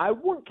I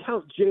wouldn't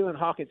count Jalen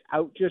Hawkins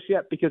out just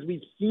yet because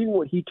we've seen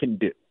what he can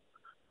do.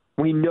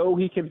 We know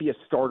he can be a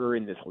starter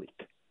in this league.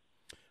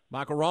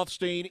 Michael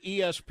Rothstein,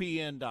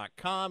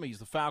 ESPN.com. He's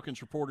the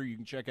Falcons reporter. You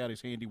can check out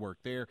his handiwork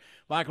there.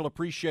 Michael,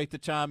 appreciate the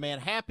time, man.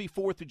 Happy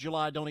 4th of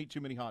July. Don't eat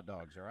too many hot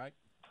dogs, all right?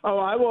 Oh,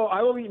 I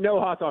will eat no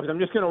hot dogs. I'm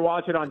just going to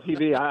watch it on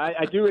TV.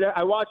 I do it.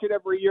 I watch it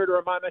every year to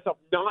remind myself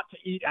not to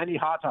eat any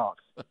hot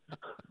dogs.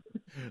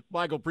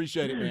 Michael,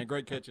 appreciate it, man.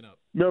 Great catching up.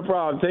 No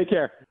problem. Take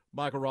care.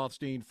 Michael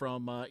Rothstein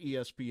from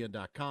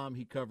ESPN.com.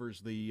 He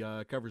covers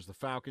the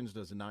Falcons,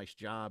 does a nice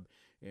job,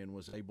 and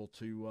was able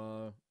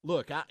to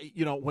look.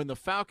 When the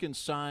Falcons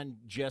signed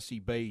Jesse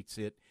Bates,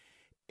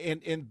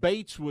 and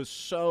Bates was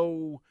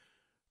so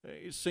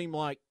it seemed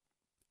like.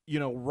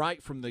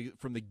 Right from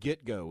the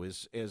get-go,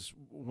 as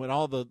when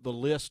all the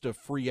list of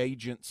free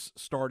agents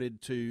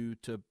started to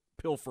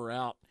pilfer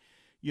out,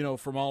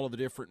 from all of the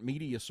different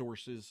media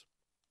sources,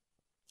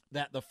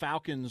 that the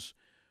Falcons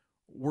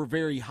were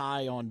very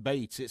high on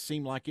Bates. It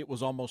seemed like it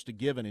was almost a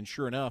given, and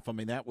sure enough, I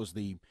mean, that was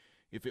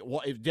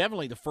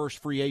definitely the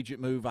first free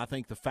agent move I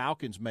think the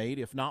Falcons made,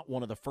 if not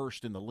one of the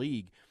first in the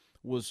league,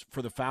 was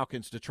for the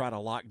Falcons to try to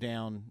lock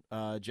down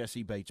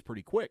Jesse Bates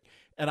pretty quick.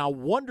 And I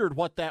wondered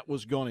what that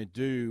was going to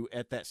do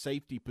at that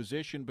safety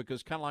position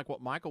because kind of like what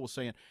Michael was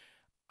saying,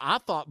 I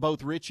thought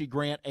both Richie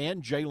Grant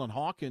and Jalen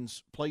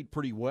Hawkins played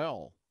pretty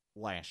well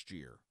last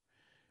year.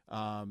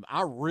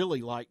 I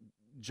really like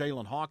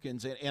Jalen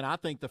Hawkins, and I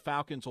think the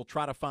Falcons will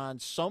try to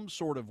find some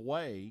sort of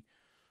way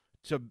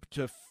to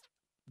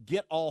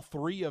get all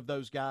three of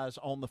those guys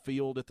on the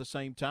field at the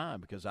same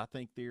time because I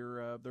think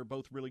they're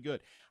both really good.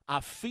 I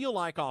feel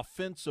like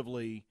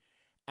offensively,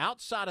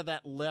 outside of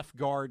that left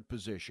guard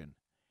position,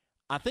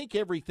 I think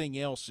everything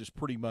else is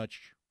pretty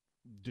much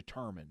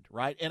determined,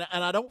 right? And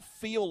I don't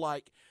feel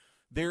like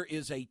there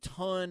is a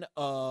ton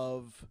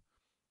of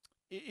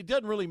 – it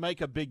doesn't really make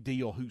a big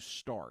deal who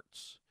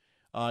starts.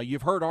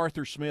 You've heard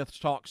Arthur Smith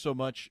talk so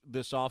much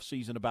this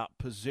offseason about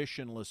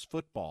positionless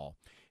football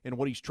and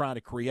what he's trying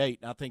to create.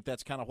 And I think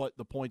that's kind of what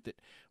the point that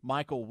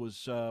Michael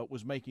was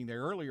making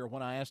there earlier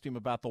when I asked him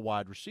about the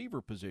wide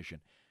receiver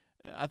position.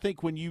 I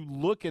think when you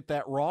look at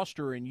that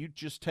roster and you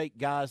just take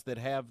guys that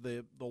have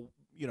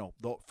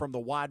from the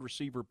wide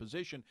receiver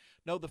position,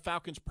 no, the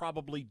Falcons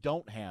probably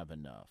don't have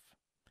enough.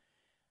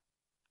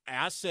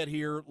 I sat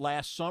here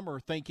last summer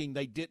thinking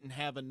they didn't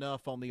have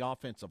enough on the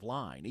offensive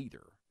line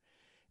either.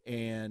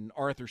 And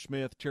Arthur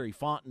Smith, Terry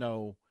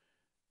Fontenot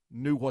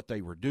knew what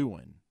they were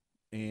doing.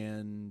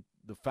 And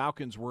the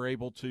Falcons were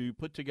able to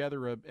put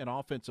together an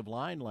offensive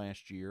line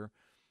last year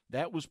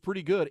that was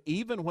pretty good,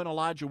 even when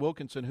Elijah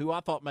Wilkinson, who I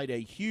thought made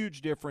a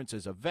huge difference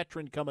as a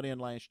veteran coming in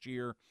last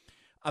year,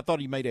 I thought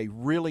he made a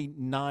really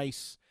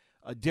nice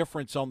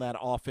difference on that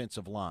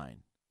offensive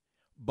line.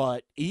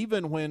 But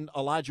even when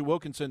Elijah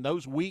Wilkinson,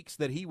 those weeks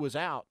that he was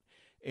out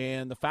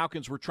and the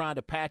Falcons were trying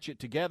to patch it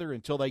together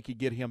until they could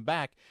get him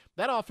back,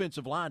 that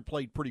offensive line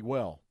played pretty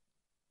well,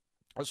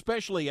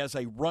 especially as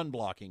a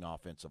run-blocking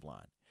offensive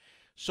line.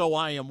 So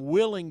I am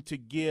willing to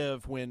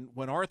give, when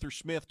Arthur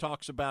Smith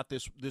talks about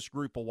this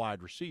group of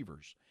wide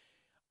receivers,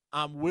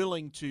 I'm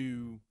willing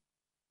to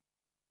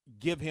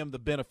give him the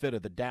benefit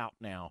of the doubt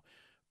now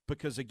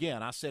because,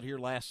 again, I sat here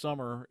last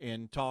summer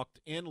and talked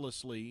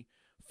endlessly,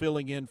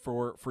 filling in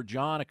for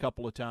John a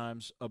couple of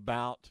times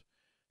about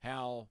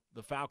how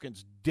the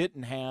Falcons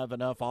didn't have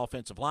enough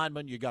offensive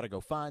linemen. You got to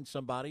go find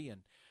somebody.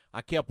 And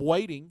I kept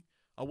waiting.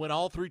 I went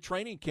all through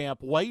training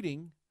camp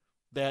waiting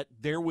that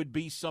there would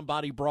be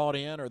somebody brought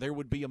in or there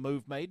would be a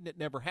move made, and it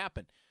never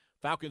happened.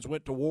 Falcons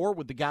went to war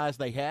with the guys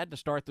they had to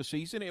start the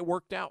season. It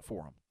worked out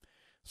for them.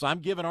 So I'm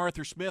giving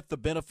Arthur Smith the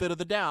benefit of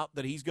the doubt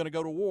that he's going to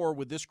go to war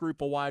with this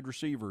group of wide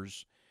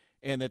receivers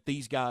and that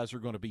these guys are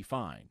going to be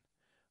fine.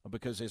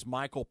 Because as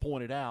Michael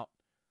pointed out,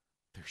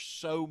 there's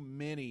so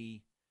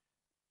many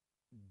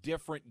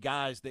different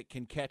guys that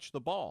can catch the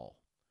ball.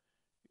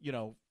 You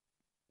know,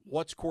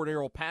 what's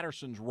Cordero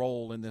Patterson's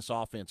role in this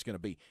offense going to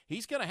be?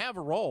 He's going to have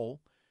a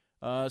role.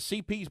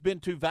 CP's been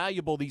too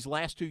valuable these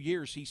last 2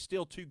 years. He's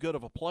still too good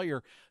of a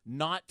player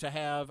not to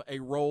have a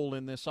role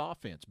in this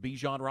offense.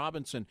 Bijan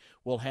Robinson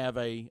will have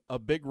a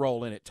big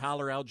role in it.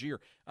 Tyler Algier.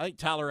 I think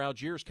Tyler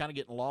Algier is kind of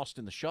getting lost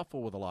in the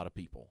shuffle with a lot of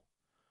people.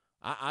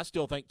 I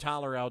still think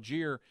Tyler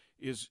Algier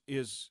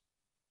is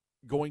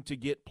going to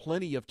get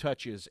plenty of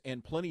touches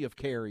and plenty of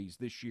carries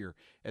this year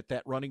at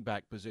that running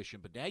back position.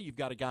 But now you've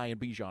got a guy in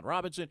Bijan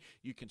Robinson.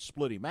 You can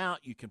split him out.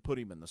 You can put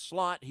him in the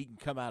slot. He can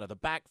come out of the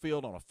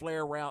backfield on a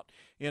flare route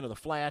into the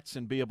flats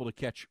and be able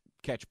to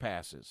catch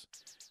passes.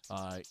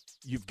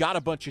 You've got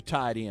a bunch of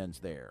tight ends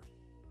there.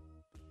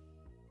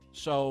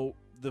 So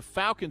the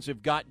Falcons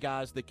have got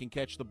guys that can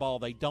catch the ball.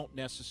 They don't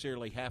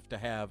necessarily have to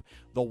have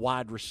the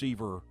wide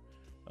receiver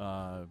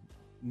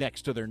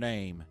next to their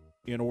name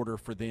in order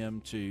for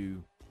them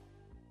to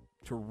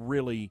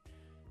really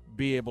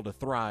be able to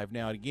thrive.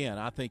 Now, again,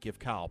 I think if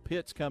Kyle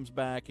Pitts comes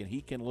back and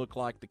he can look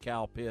like the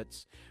Kyle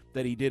Pitts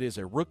that he did as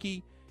a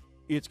rookie,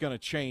 it's going to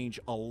change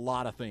a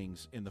lot of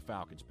things in the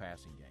Falcons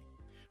passing game.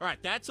 All right,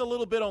 that's a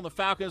little bit on the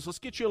Falcons. Let's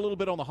get you a little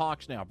bit on the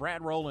Hawks now.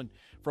 Brad Rowland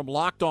from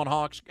Locked on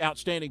Hawks,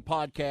 outstanding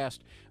podcast.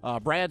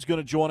 Brad's going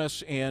to join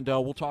us, and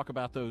we'll talk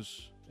about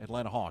those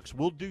Atlanta Hawks.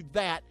 We'll do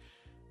that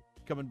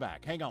coming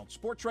back. Hang on.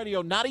 Sports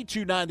Radio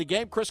 92.9 The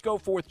Game. Chris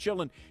Goforth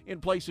chilling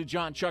in place of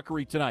Jon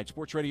Chuckery tonight.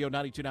 Sports Radio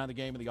 92.9 The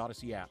Game and the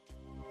Odyssey app.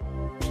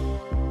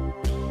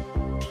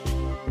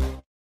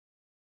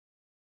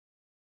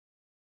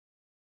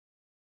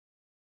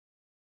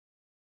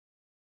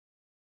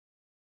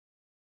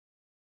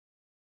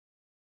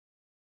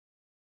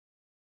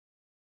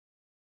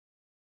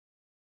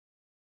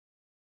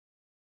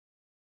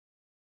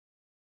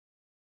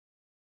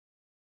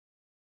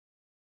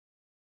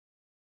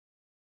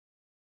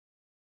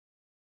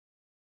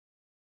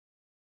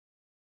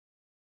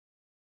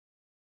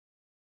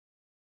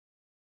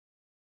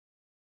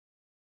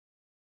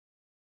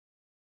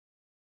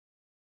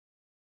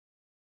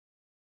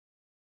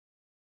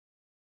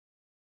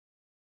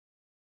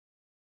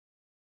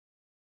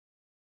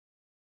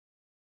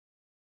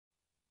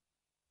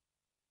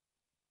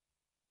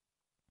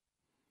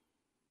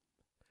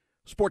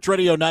 Sports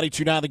Radio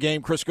 92.9 The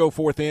Game. Chris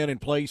Goforth in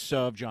place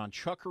of Jon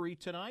Chuckery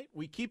tonight.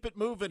 We keep it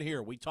moving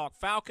here. We talk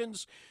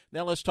Falcons.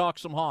 Now let's talk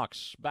some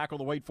Hawks. Back on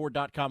the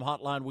WadeFord.com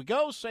hotline we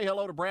go. Say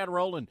hello to Brad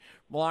Rowland,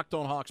 Locked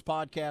on Hawks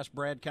podcast.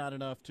 Brad, kind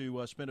enough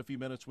to spend a few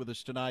minutes with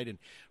us tonight. And,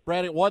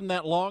 Brad, it wasn't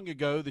that long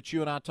ago that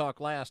you and I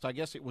talked last. I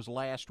guess it was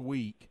last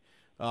week.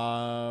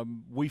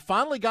 We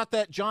finally got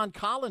that John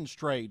Collins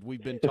trade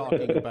we've been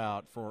talking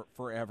about for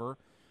forever.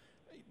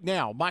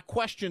 Now, my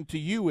question to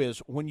you is,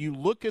 when you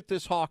look at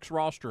this Hawks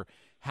roster,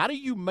 how do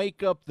you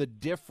make up the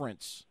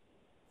difference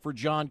for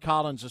John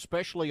Collins,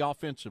 especially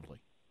offensively?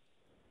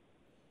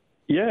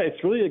 Yeah,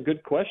 it's really a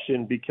good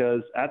question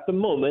because at the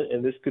moment,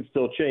 and this could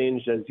still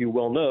change, as you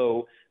well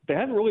know, they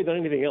haven't really done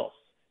anything else.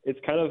 It's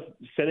kind of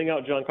sending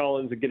out John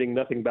Collins and getting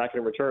nothing back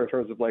in return in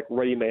terms of like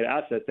ready-made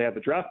assets. They have the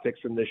draft picks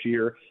from this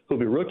year who'll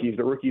be rookies,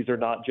 but rookies are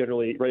not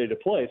generally ready to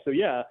play. So,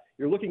 yeah,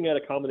 you're looking at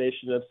a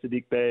combination of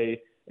Sadiq Bey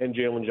and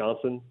Jalen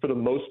Johnson for the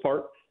most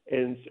part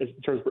in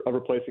terms of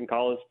replacing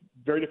Collins.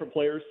 Very different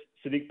players.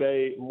 Sadiq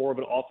Bey, more of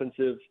an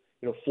offensive,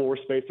 floor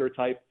spacer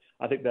type.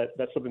 I think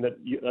that's something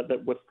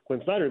that with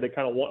Quinn Snyder, they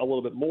kind of want a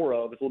little bit more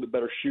of. It's a little bit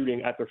better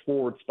shooting at their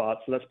forward spot.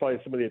 So that's probably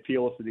some of the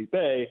appeal of Sadiq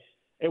Bey.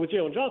 And with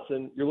Jalen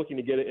Johnson, you're looking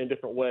to get it in a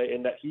different way,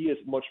 in that he is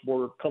much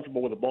more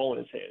comfortable with the ball in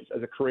his hands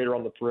as a creator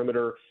on the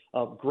perimeter,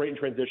 great in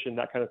transition,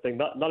 that kind of thing.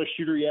 Not a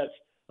shooter yet,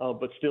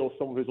 but still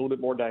someone who's a little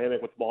bit more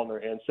dynamic with the ball in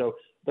their hands. So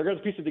they're going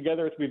to piece it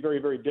together. It's going to be very,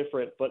 very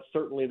different, but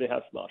certainly they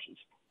have some options.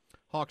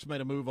 Hawks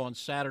made a move on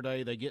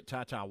Saturday. They get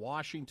Ty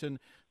Washington.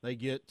 They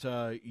get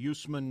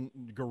Usman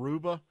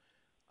Garuba.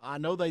 I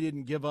know they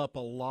didn't give up a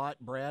lot,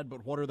 Brad,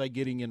 but what are they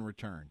getting in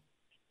return?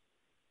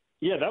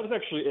 Yeah, that was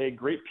actually a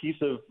great piece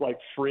of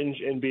fringe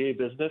NBA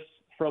business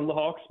from the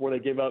Hawks, where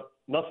they gave up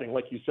nothing,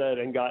 like you said,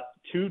 and got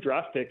 2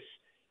 draft picks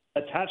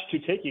attached to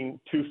taking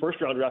 2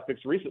 first-round draft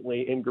picks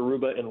recently in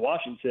Garuba and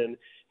Washington.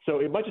 So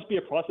it might just be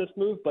a process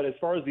move, but as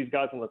far as these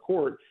guys on the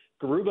court,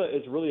 Garuba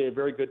is really a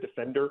very good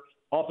defender.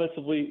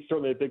 Offensively,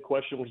 certainly a big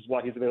question, which is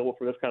why he's available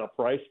for this kind of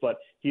price. But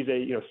he's a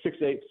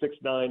 6'8",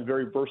 6'9",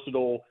 very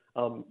versatile,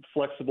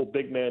 flexible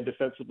big man.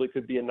 Defensively,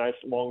 could be a nice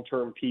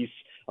long-term piece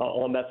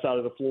on that side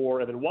of the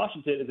floor. And then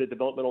Washington is a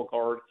developmental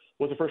guard.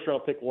 Was a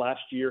first-round pick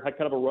last year. Had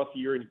kind of a rough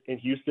year in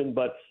Houston,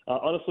 but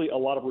honestly, a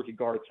lot of rookie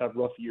guards have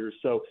rough years.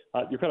 So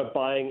you're kind of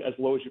buying as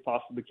low as you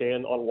possibly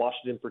can on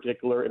Washington in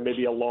particular, and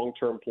maybe a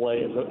long-term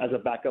play as a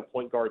backup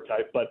point guard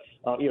type. But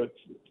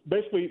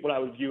basically, what I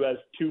would view as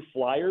 2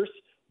 flyers,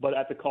 but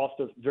at the cost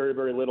of very,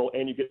 very little,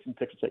 and you get some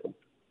picks to take them.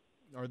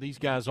 Are these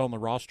guys on the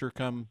roster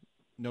come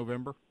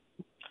November?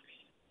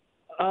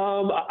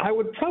 I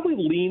would probably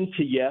lean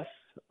to yes,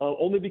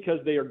 only because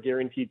they are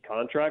guaranteed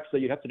contracts. So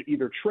you have to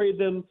either trade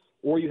them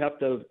or you have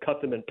to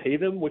cut them and pay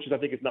them, which I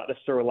think is not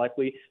necessarily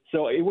likely.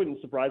 So it wouldn't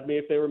surprise me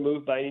if they were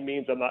moved by any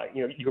means. I'm not,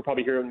 you could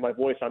probably hear in my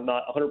voice, I'm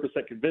not 100%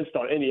 convinced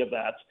on any of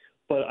that.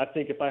 But I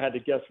think if I had to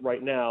guess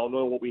right now,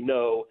 knowing what we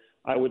know,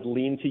 I would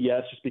lean to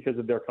yes, just because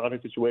of their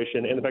contract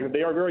situation and the fact that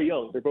they are very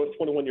young. They're both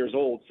 21 years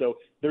old, so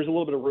there's a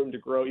little bit of room to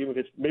grow, even if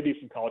it's maybe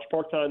some College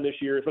Park time this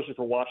year, especially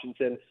for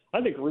Washington.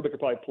 I think Garuba could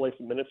probably play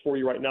some minutes for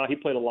you right now. He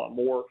played a lot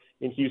more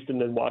in Houston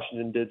than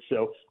Washington did.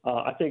 So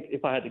I think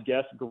if I had to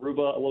guess,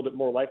 Garuba a little bit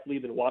more likely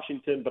than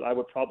Washington, but I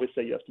would probably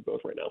say yes to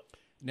both right now.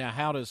 Now,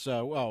 how does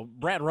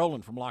Brad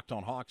Rowland from Locked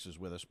On Hawks is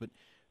with us, but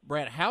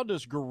Brad, how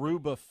does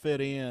Garuba fit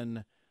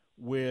in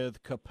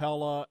with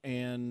Capella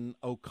and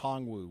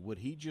Okongwu? Would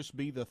he just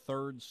be the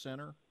third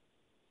center?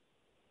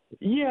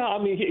 Yeah,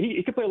 I mean,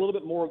 he could play a little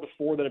bit more of the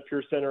 4 than a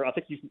pure center. I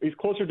think he's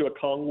closer to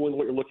Okongwu in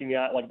what you're looking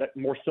at, like that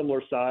more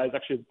similar size.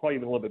 Actually, probably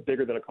even a little bit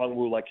bigger than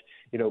Okongwu,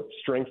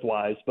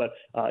 strength-wise. But,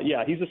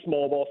 yeah, he's a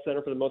small ball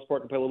center for the most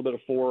part, can play a little bit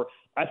of 4.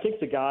 I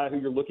think the guy who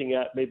you're looking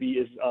at maybe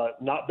is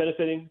not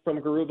benefiting from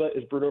Garuba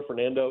is Bruno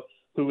Fernando,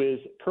 who is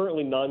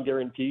currently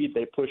non-guaranteed.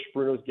 They pushed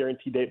Bruno's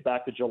guarantee date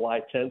back to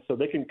July 10th, so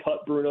they can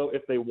cut Bruno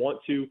if they want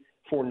to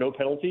for no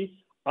penalty.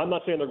 I'm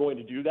not saying they're going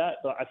to do that,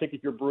 but I think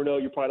if you're Bruno,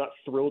 you're probably not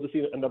thrilled to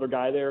see another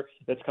guy there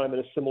that's kind of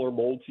in a similar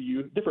mold to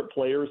you. Different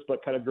players,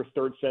 but kind of your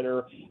third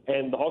center.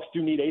 And the Hawks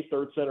do need a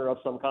third center of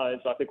some kind,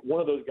 so I think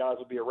one of those guys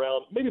will be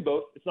around. Maybe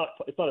both. It's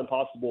not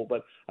impossible,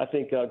 but I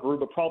think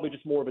Garuba probably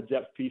just more of a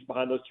depth piece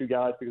behind those 2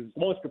 guys, because as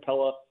long as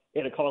Capella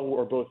and Okongwu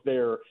are both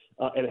there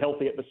and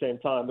healthy at the same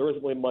time, there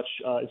isn't really much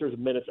in terms of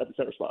minutes at the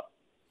center spot.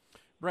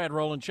 Brad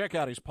Rowland, check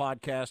out his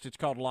podcast. It's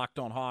called Locked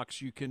On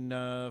Hawks. You can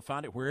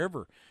find it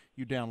wherever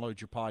you download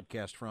your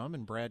podcast from.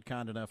 And Brad,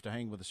 kind enough to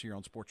hang with us here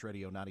on Sports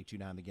Radio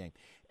 92.9 The Game.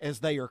 As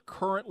they are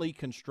currently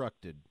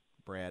constructed,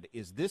 Brad,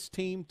 is this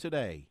team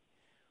today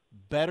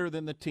better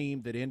than the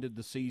team that ended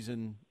the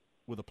season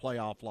with a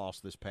playoff loss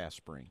this past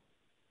spring?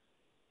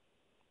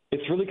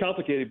 It's really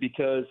complicated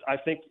because I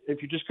think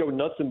if you just go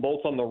nuts and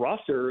bolts on the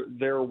roster,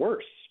 they're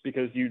worse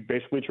because you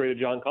basically traded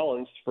John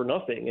Collins for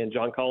nothing. And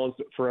John Collins,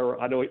 forever,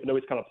 I know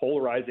he's kind of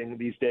polarizing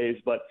these days,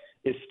 but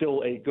is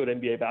still a good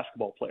NBA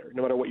basketball player.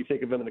 No matter what you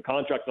think of him in the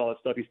contract and all that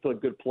stuff, he's still a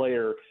good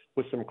player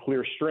with some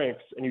clear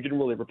strengths, and you didn't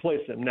really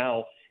replace him.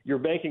 Now, you're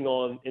banking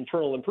on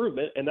internal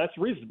improvement, and that's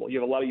reasonable. You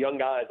have a lot of young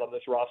guys on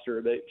this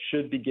roster that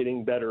should be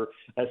getting better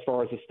as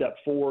far as a step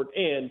forward.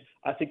 And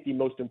I think the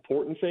most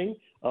important thing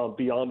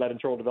beyond that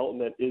internal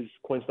development is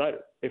Quinn Snyder.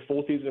 A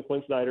full season of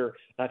Quinn Snyder,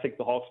 and I think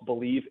the Hawks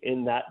believe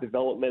in that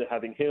development,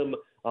 having him,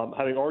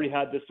 having already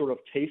had this sort of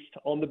taste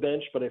on the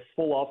bench, but a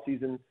full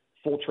offseason,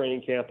 full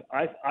training camp.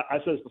 I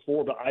said this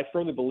before, but I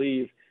firmly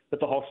believe that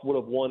the Hawks would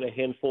have won a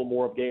handful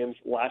more of games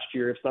last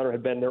year if Snyder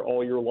had been there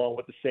all year long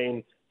with the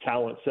same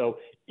talent. So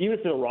even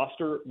if the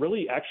roster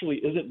really actually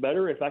isn't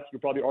better, in fact, you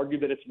could probably argue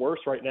that it's worse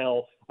right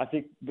now. I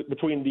think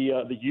between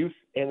the youth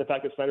and the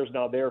fact that Snyder's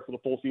now there for the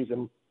full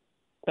season,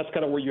 that's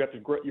kind of where you have to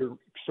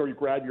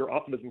grab your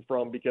optimism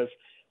from, because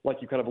like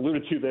you kind of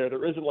alluded to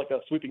there isn't like a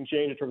sweeping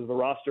change in terms of the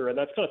roster, and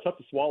that's kind of tough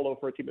to swallow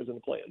for a team that's in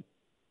the play-in.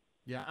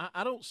 Yeah,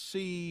 I don't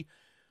see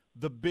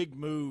the big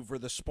move or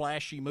the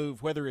splashy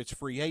move, whether it's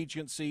free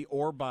agency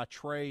or by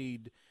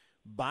trade,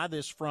 by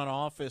this front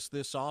office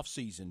this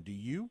offseason. Do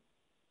you?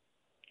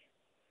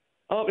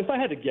 If I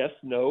had to guess,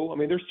 no. I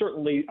mean, there's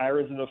certainly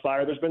irons in the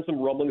fire. There's been some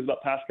rumblings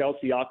about Pascal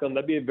Siakam.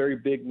 That'd be a very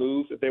big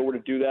move if they were to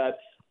do that.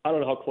 I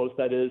don't know how close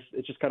that is.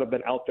 It's just kind of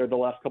been out there the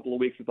last couple of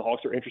weeks that the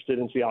Hawks are interested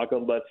in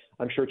Siakam, but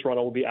I'm sure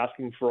Toronto will be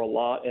asking for a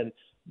lot. And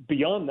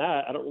beyond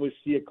that, I don't really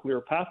see a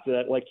clear path to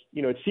that. Like,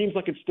 it seems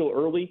like it's still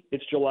early.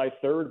 It's July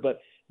 3rd,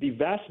 but the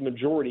vast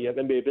majority of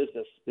NBA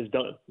business is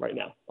done right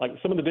now. Like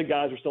some of the big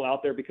guys are still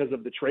out there because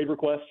of the trade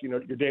requests, your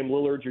Dame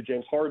Lillards, your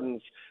James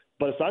Hardens.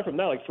 But aside from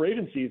that, like free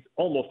agency is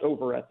almost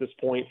over at this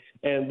point,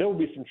 and there will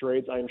be some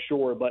trades, I am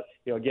sure. But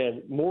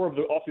again, more of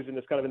the offseason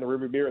is kind of in the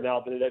rearview mirror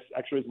now than it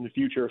actually is in the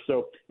future.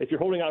 So if you're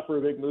holding out for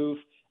a big move,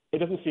 it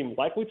doesn't seem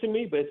likely to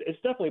me, but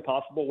it's definitely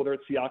possible, whether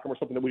it's Siakam or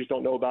something that we just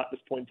don't know about at this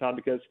point in time,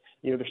 because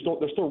there's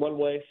still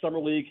runway. Summer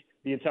League,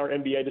 the entire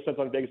NBA descends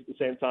on Vegas at the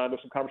same time.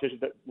 There's some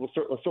conversations that will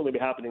certainly be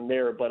happening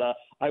there, but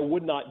I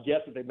would not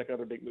guess that they'd make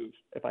another big move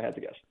if I had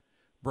to guess.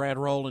 Brad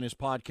Rowland, his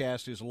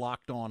podcast is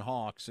Locked On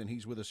Hawks, and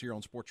he's with us here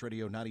on Sports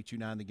Radio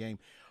 92.9 The Game.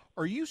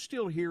 Are you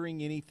still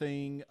hearing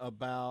anything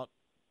about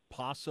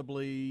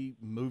possibly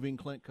moving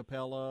Clint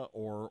Capella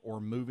or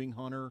moving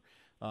Hunter?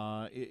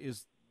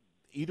 Is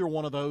either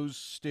one of those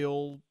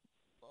still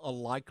a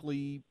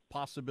likely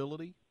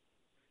possibility?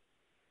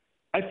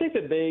 I think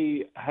that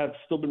they have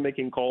still been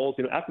making calls.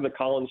 After the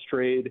Collins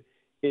trade,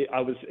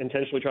 I was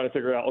intentionally trying to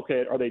figure out,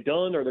 okay, are they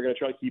done, or are they going to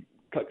try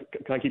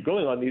to keep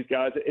going on these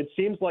guys? It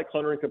seems like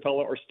Hunter and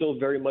Capella are still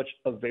very much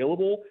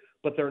available,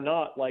 but they're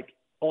not like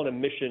on a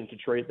mission to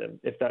trade them,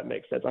 if that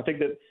makes sense. I think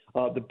that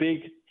the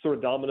big sort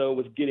of domino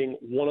was getting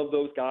one of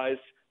those guys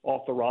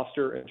off the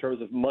roster in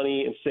terms of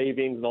money and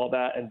savings and all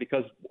that. And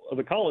because of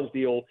the Collins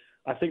deal,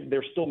 I think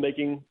they're still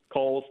making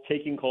calls,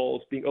 taking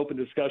calls, being open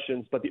to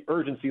discussions, but the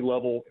urgency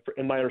level,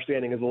 in my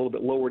understanding, is a little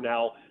bit lower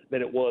now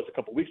than it was a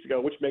couple of weeks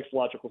ago, which makes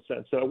logical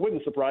sense. So it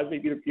wouldn't surprise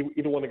me if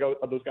either one of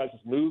those guys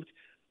has moved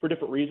for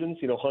different reasons.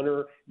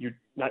 Hunter,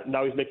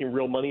 now he's making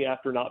real money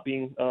after not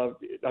being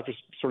after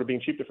sort of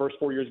being cheap the first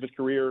 4 years of his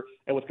career,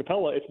 and with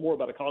Capella, it's more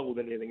about a Congo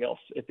than anything else,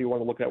 if you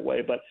want to look that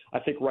way. But I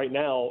think right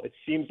now it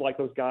seems like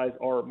those guys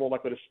are more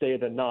likely to stay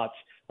than not.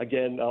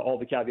 Again, all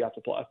the caveats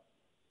apply.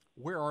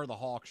 Where are the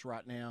Hawks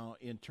right now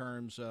in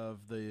terms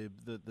of the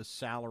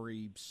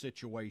salary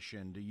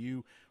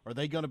situation? Are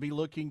they going to be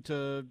looking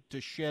to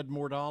shed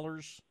more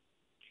dollars?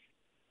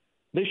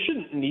 They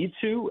shouldn't need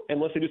to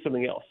unless they do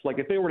something else. Like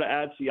if they were to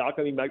add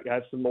Siakam, you might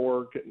have some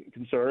more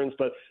concerns.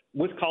 But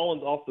with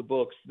Collins off the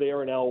books, they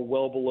are now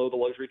well below the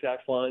luxury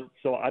tax line.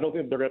 So I don't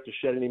think they're going to have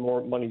to shed any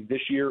more money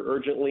this year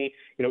urgently.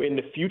 In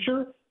the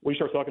future, when you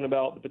start talking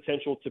about the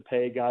potential to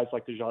pay guys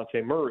like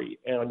DeJounte Murray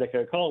and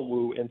Onyeka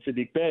Okongwu and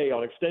Sadiq Bey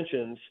on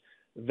extensions,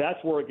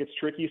 that's where it gets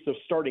tricky. So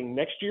starting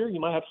next year, you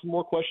might have some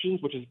more questions,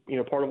 which is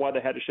part of why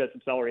they had to shed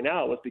some salary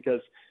now was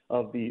because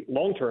of the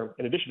long term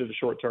in addition to the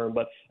short term.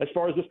 But as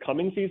far as this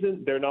coming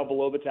season, they're now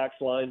below the tax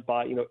line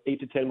by $8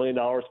 to $10 million,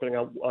 depending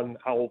on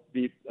how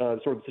the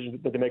sort of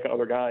decisions that they make on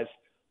other guys.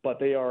 But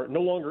they are no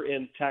longer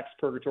in tax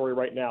purgatory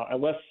right now,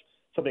 unless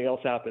something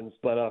else happens.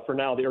 But for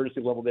now, the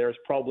urgency level there is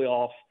probably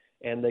off,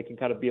 and they can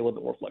kind of be a little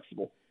bit more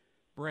flexible.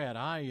 Brad,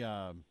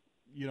 I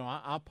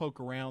poke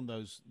around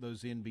those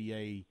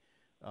NBA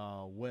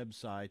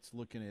websites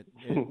looking at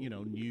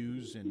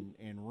news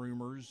and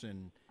rumors,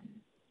 and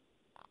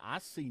I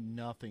see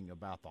nothing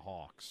about the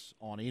Hawks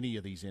on any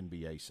of these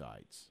NBA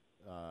sites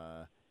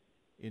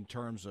in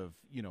terms of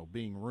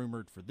being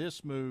rumored for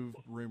this move,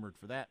 rumored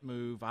for that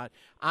move.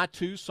 I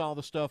too saw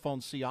the stuff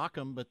on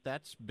Siakam, but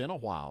that's been a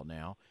while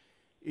now.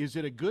 Is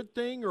it a good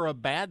thing or a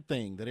bad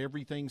thing that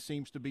everything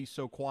seems to be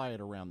so quiet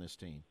around this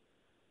team?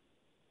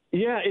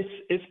 Yeah,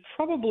 it's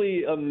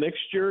probably a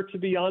mixture, to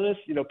be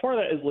honest. Part of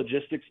that is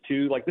logistics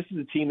too. Like this is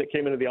a team that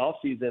came into the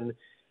offseason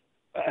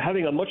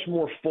having a much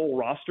more full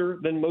roster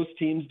than most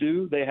teams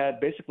do. They had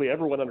basically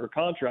everyone under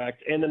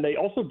contract, and then they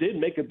also did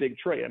make a big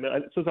trade. I mean,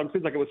 it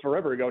seems like it was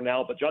forever ago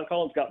now, but John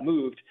Collins got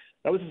moved.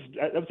 That was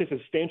a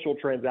substantial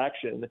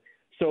transaction.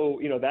 So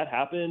that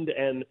happened,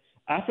 and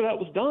after that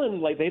was done,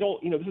 like they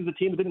don't, this is a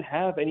team that didn't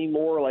have any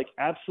more like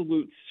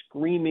absolute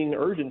screaming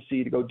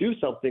urgency to go do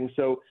something.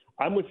 So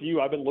I'm with you.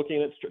 I've been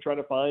looking at trying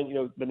to find,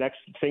 the next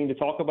thing to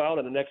talk about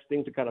and the next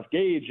thing to kind of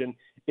gauge. And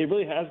it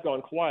really has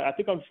gone quiet. I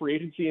think on free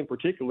agency in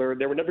particular,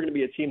 they were never going to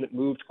be a team that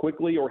moved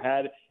quickly or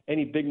had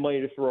any big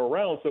money to throw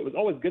around. So it was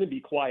always going to be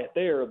quiet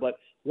there. But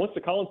once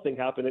the Collins thing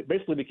happened, it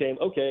basically became,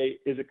 okay,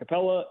 is it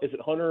Capella? Is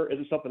it Hunter? Is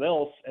it something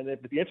else? And if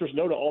the answer is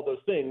no to all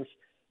those things,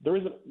 there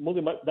isn't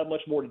really that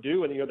much more to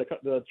do. And,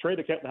 the trade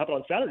that happened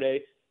on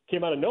Saturday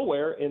came out of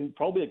nowhere in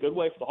probably a good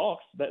way for the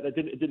Hawks. It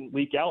didn't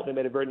leak out. They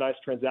made a very nice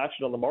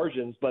transaction on the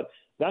margins, but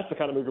that's the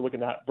kind of move you're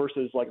looking at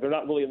versus like they're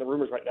not really in the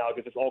rumors right now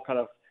because it's all kind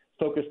of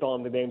focused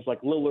on the names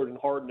like Lillard and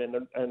Harden,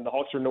 and the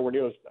Hawks are nowhere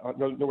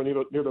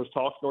near those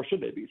talks, nor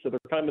should they be. So they're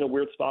kind of in a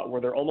weird spot where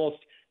they're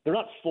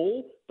not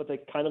full, but they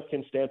kind of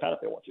can stand pat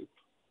if they want to.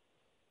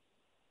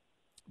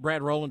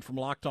 Brad Rowland from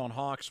Locked On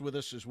Hawks with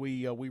us as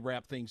we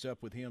wrap things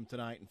up with him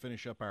tonight and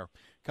finish up our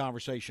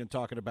conversation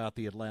talking about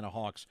the Atlanta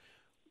Hawks.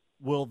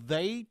 Will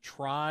they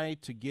try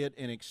to get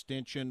an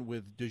extension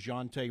with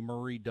DeJounte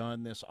Murray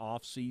done this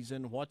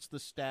offseason? What's the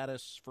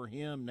status for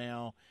him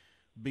now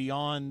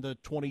beyond the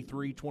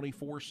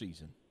 23-24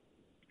 season?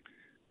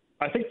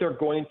 I think they're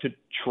going to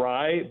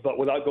try, but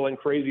without going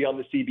crazy on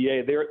the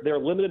CBA. They're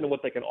limited in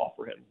what they can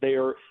offer him. They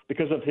are,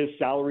 because of his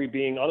salary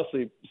being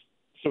honestly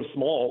so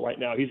small right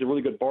now. He's a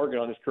really good bargain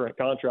on his current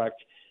contract.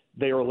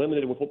 They are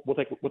limited with what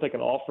they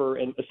can offer,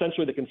 and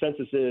essentially the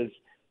consensus is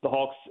the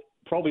Hawks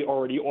probably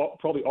already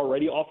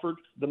offered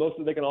the most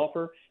that they can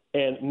offer,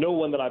 and no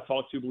one that I've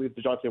talked to believes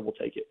DeJounte will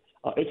take it.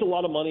 It's a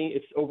lot of money.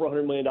 It's over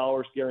 $100 million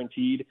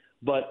guaranteed.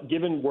 But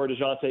given where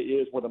DeJounte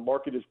is, where the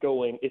market is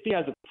going, if he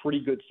has a pretty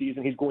good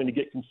season, he's going to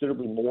get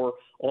considerably more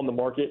on the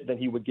market than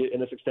he would get in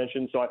this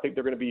extension. So I think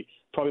they're going to be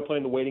probably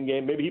playing the waiting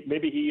game. Maybe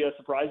he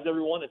surprises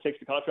everyone and takes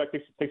the contract,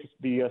 takes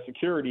the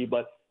security.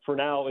 But for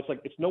now,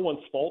 it's no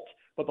one's fault.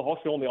 But the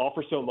Hawks can only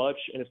offer so much,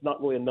 and it's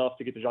not really enough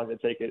to get DeJounte to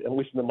take it, at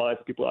least in the minds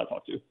of people that I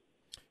talk to.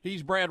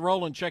 He's Brad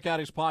Rowland. Check out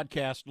his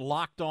podcast,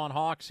 Locked on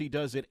Hawks. He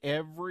does it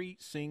every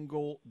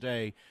single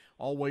day.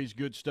 Always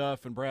good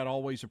stuff, and Brad,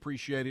 always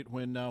appreciate it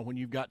when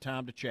you've got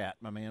time to chat,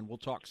 my man. We'll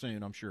talk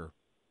soon, I'm sure.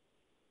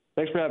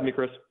 Thanks for having me,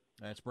 Chris.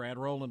 That's Brad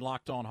Rowland,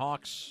 Locked on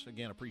Hawks.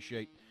 Again,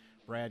 appreciate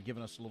Brad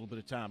giving us a little bit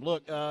of time.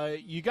 Look,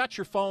 you got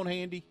your phone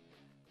handy?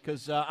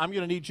 Because I'm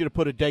going to need you to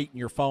put a date in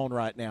your phone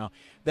right now.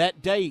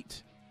 That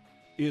date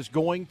is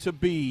going to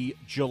be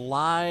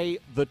July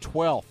the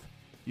 12th.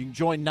 You can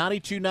join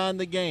 92.9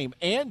 The Game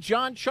and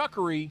Jon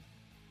Chuckery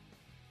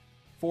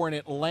for an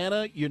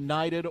Atlanta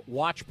United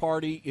watch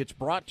party. It's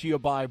brought to you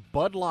by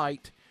Bud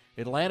Light.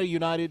 Atlanta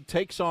United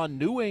takes on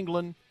New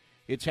England.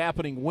 It's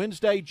happening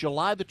Wednesday,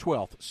 July the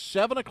 12th,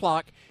 7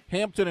 o'clock,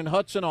 Hampton and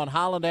Hudson on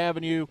Highland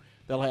Avenue.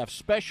 They'll have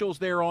specials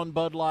there on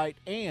Bud Light,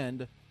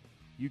 and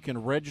you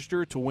can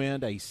register to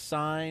win a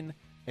signed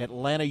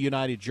Atlanta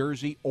United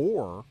jersey,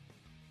 or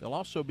they'll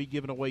also be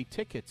giving away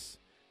tickets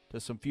to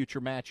some future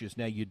matches.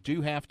 Now, you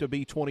do have to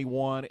be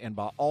 21, and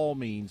by all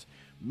means,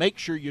 make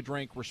sure you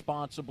drink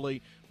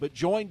responsibly. But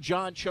join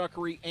Jon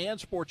Chuckery and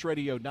Sports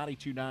Radio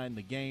 92.9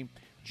 The Game,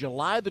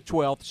 July the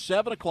 12th,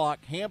 7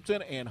 o'clock,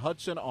 Hampton and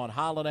Hudson on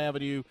Highland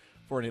Avenue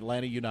for an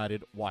Atlanta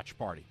United watch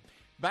party.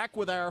 Back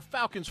with our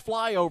Falcons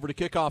flyover to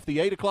kick off the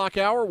 8 o'clock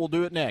hour. We'll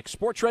do it next.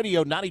 Sports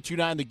Radio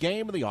 92.9 The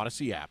Game and the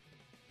Odyssey app.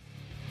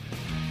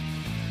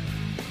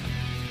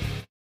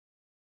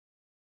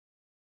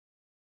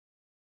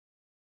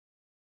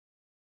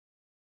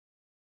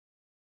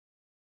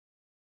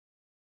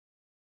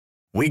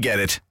 We get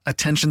it.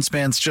 Attention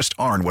spans just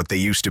aren't what they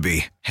used to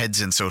be. Heads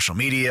in social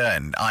media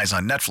and eyes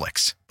on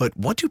Netflix. But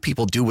what do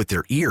people do with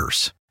their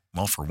ears?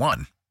 Well, for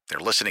one, they're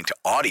listening to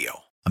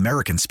audio.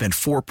 Americans spend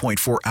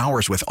 4.4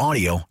 hours with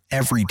audio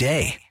every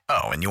day.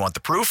 Oh, and you want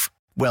the proof?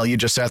 Well, you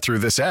just sat through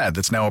this ad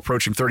that's now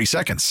approaching 30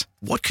 seconds.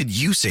 What could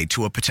you say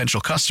to a potential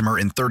customer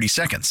in 30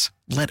 seconds?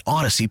 Let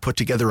Odyssey put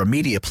together a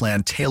media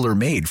plan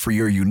tailor-made for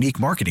your unique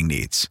marketing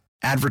needs.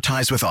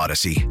 Advertise with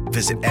Odyssey.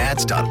 Visit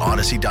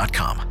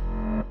ads.odyssey.com.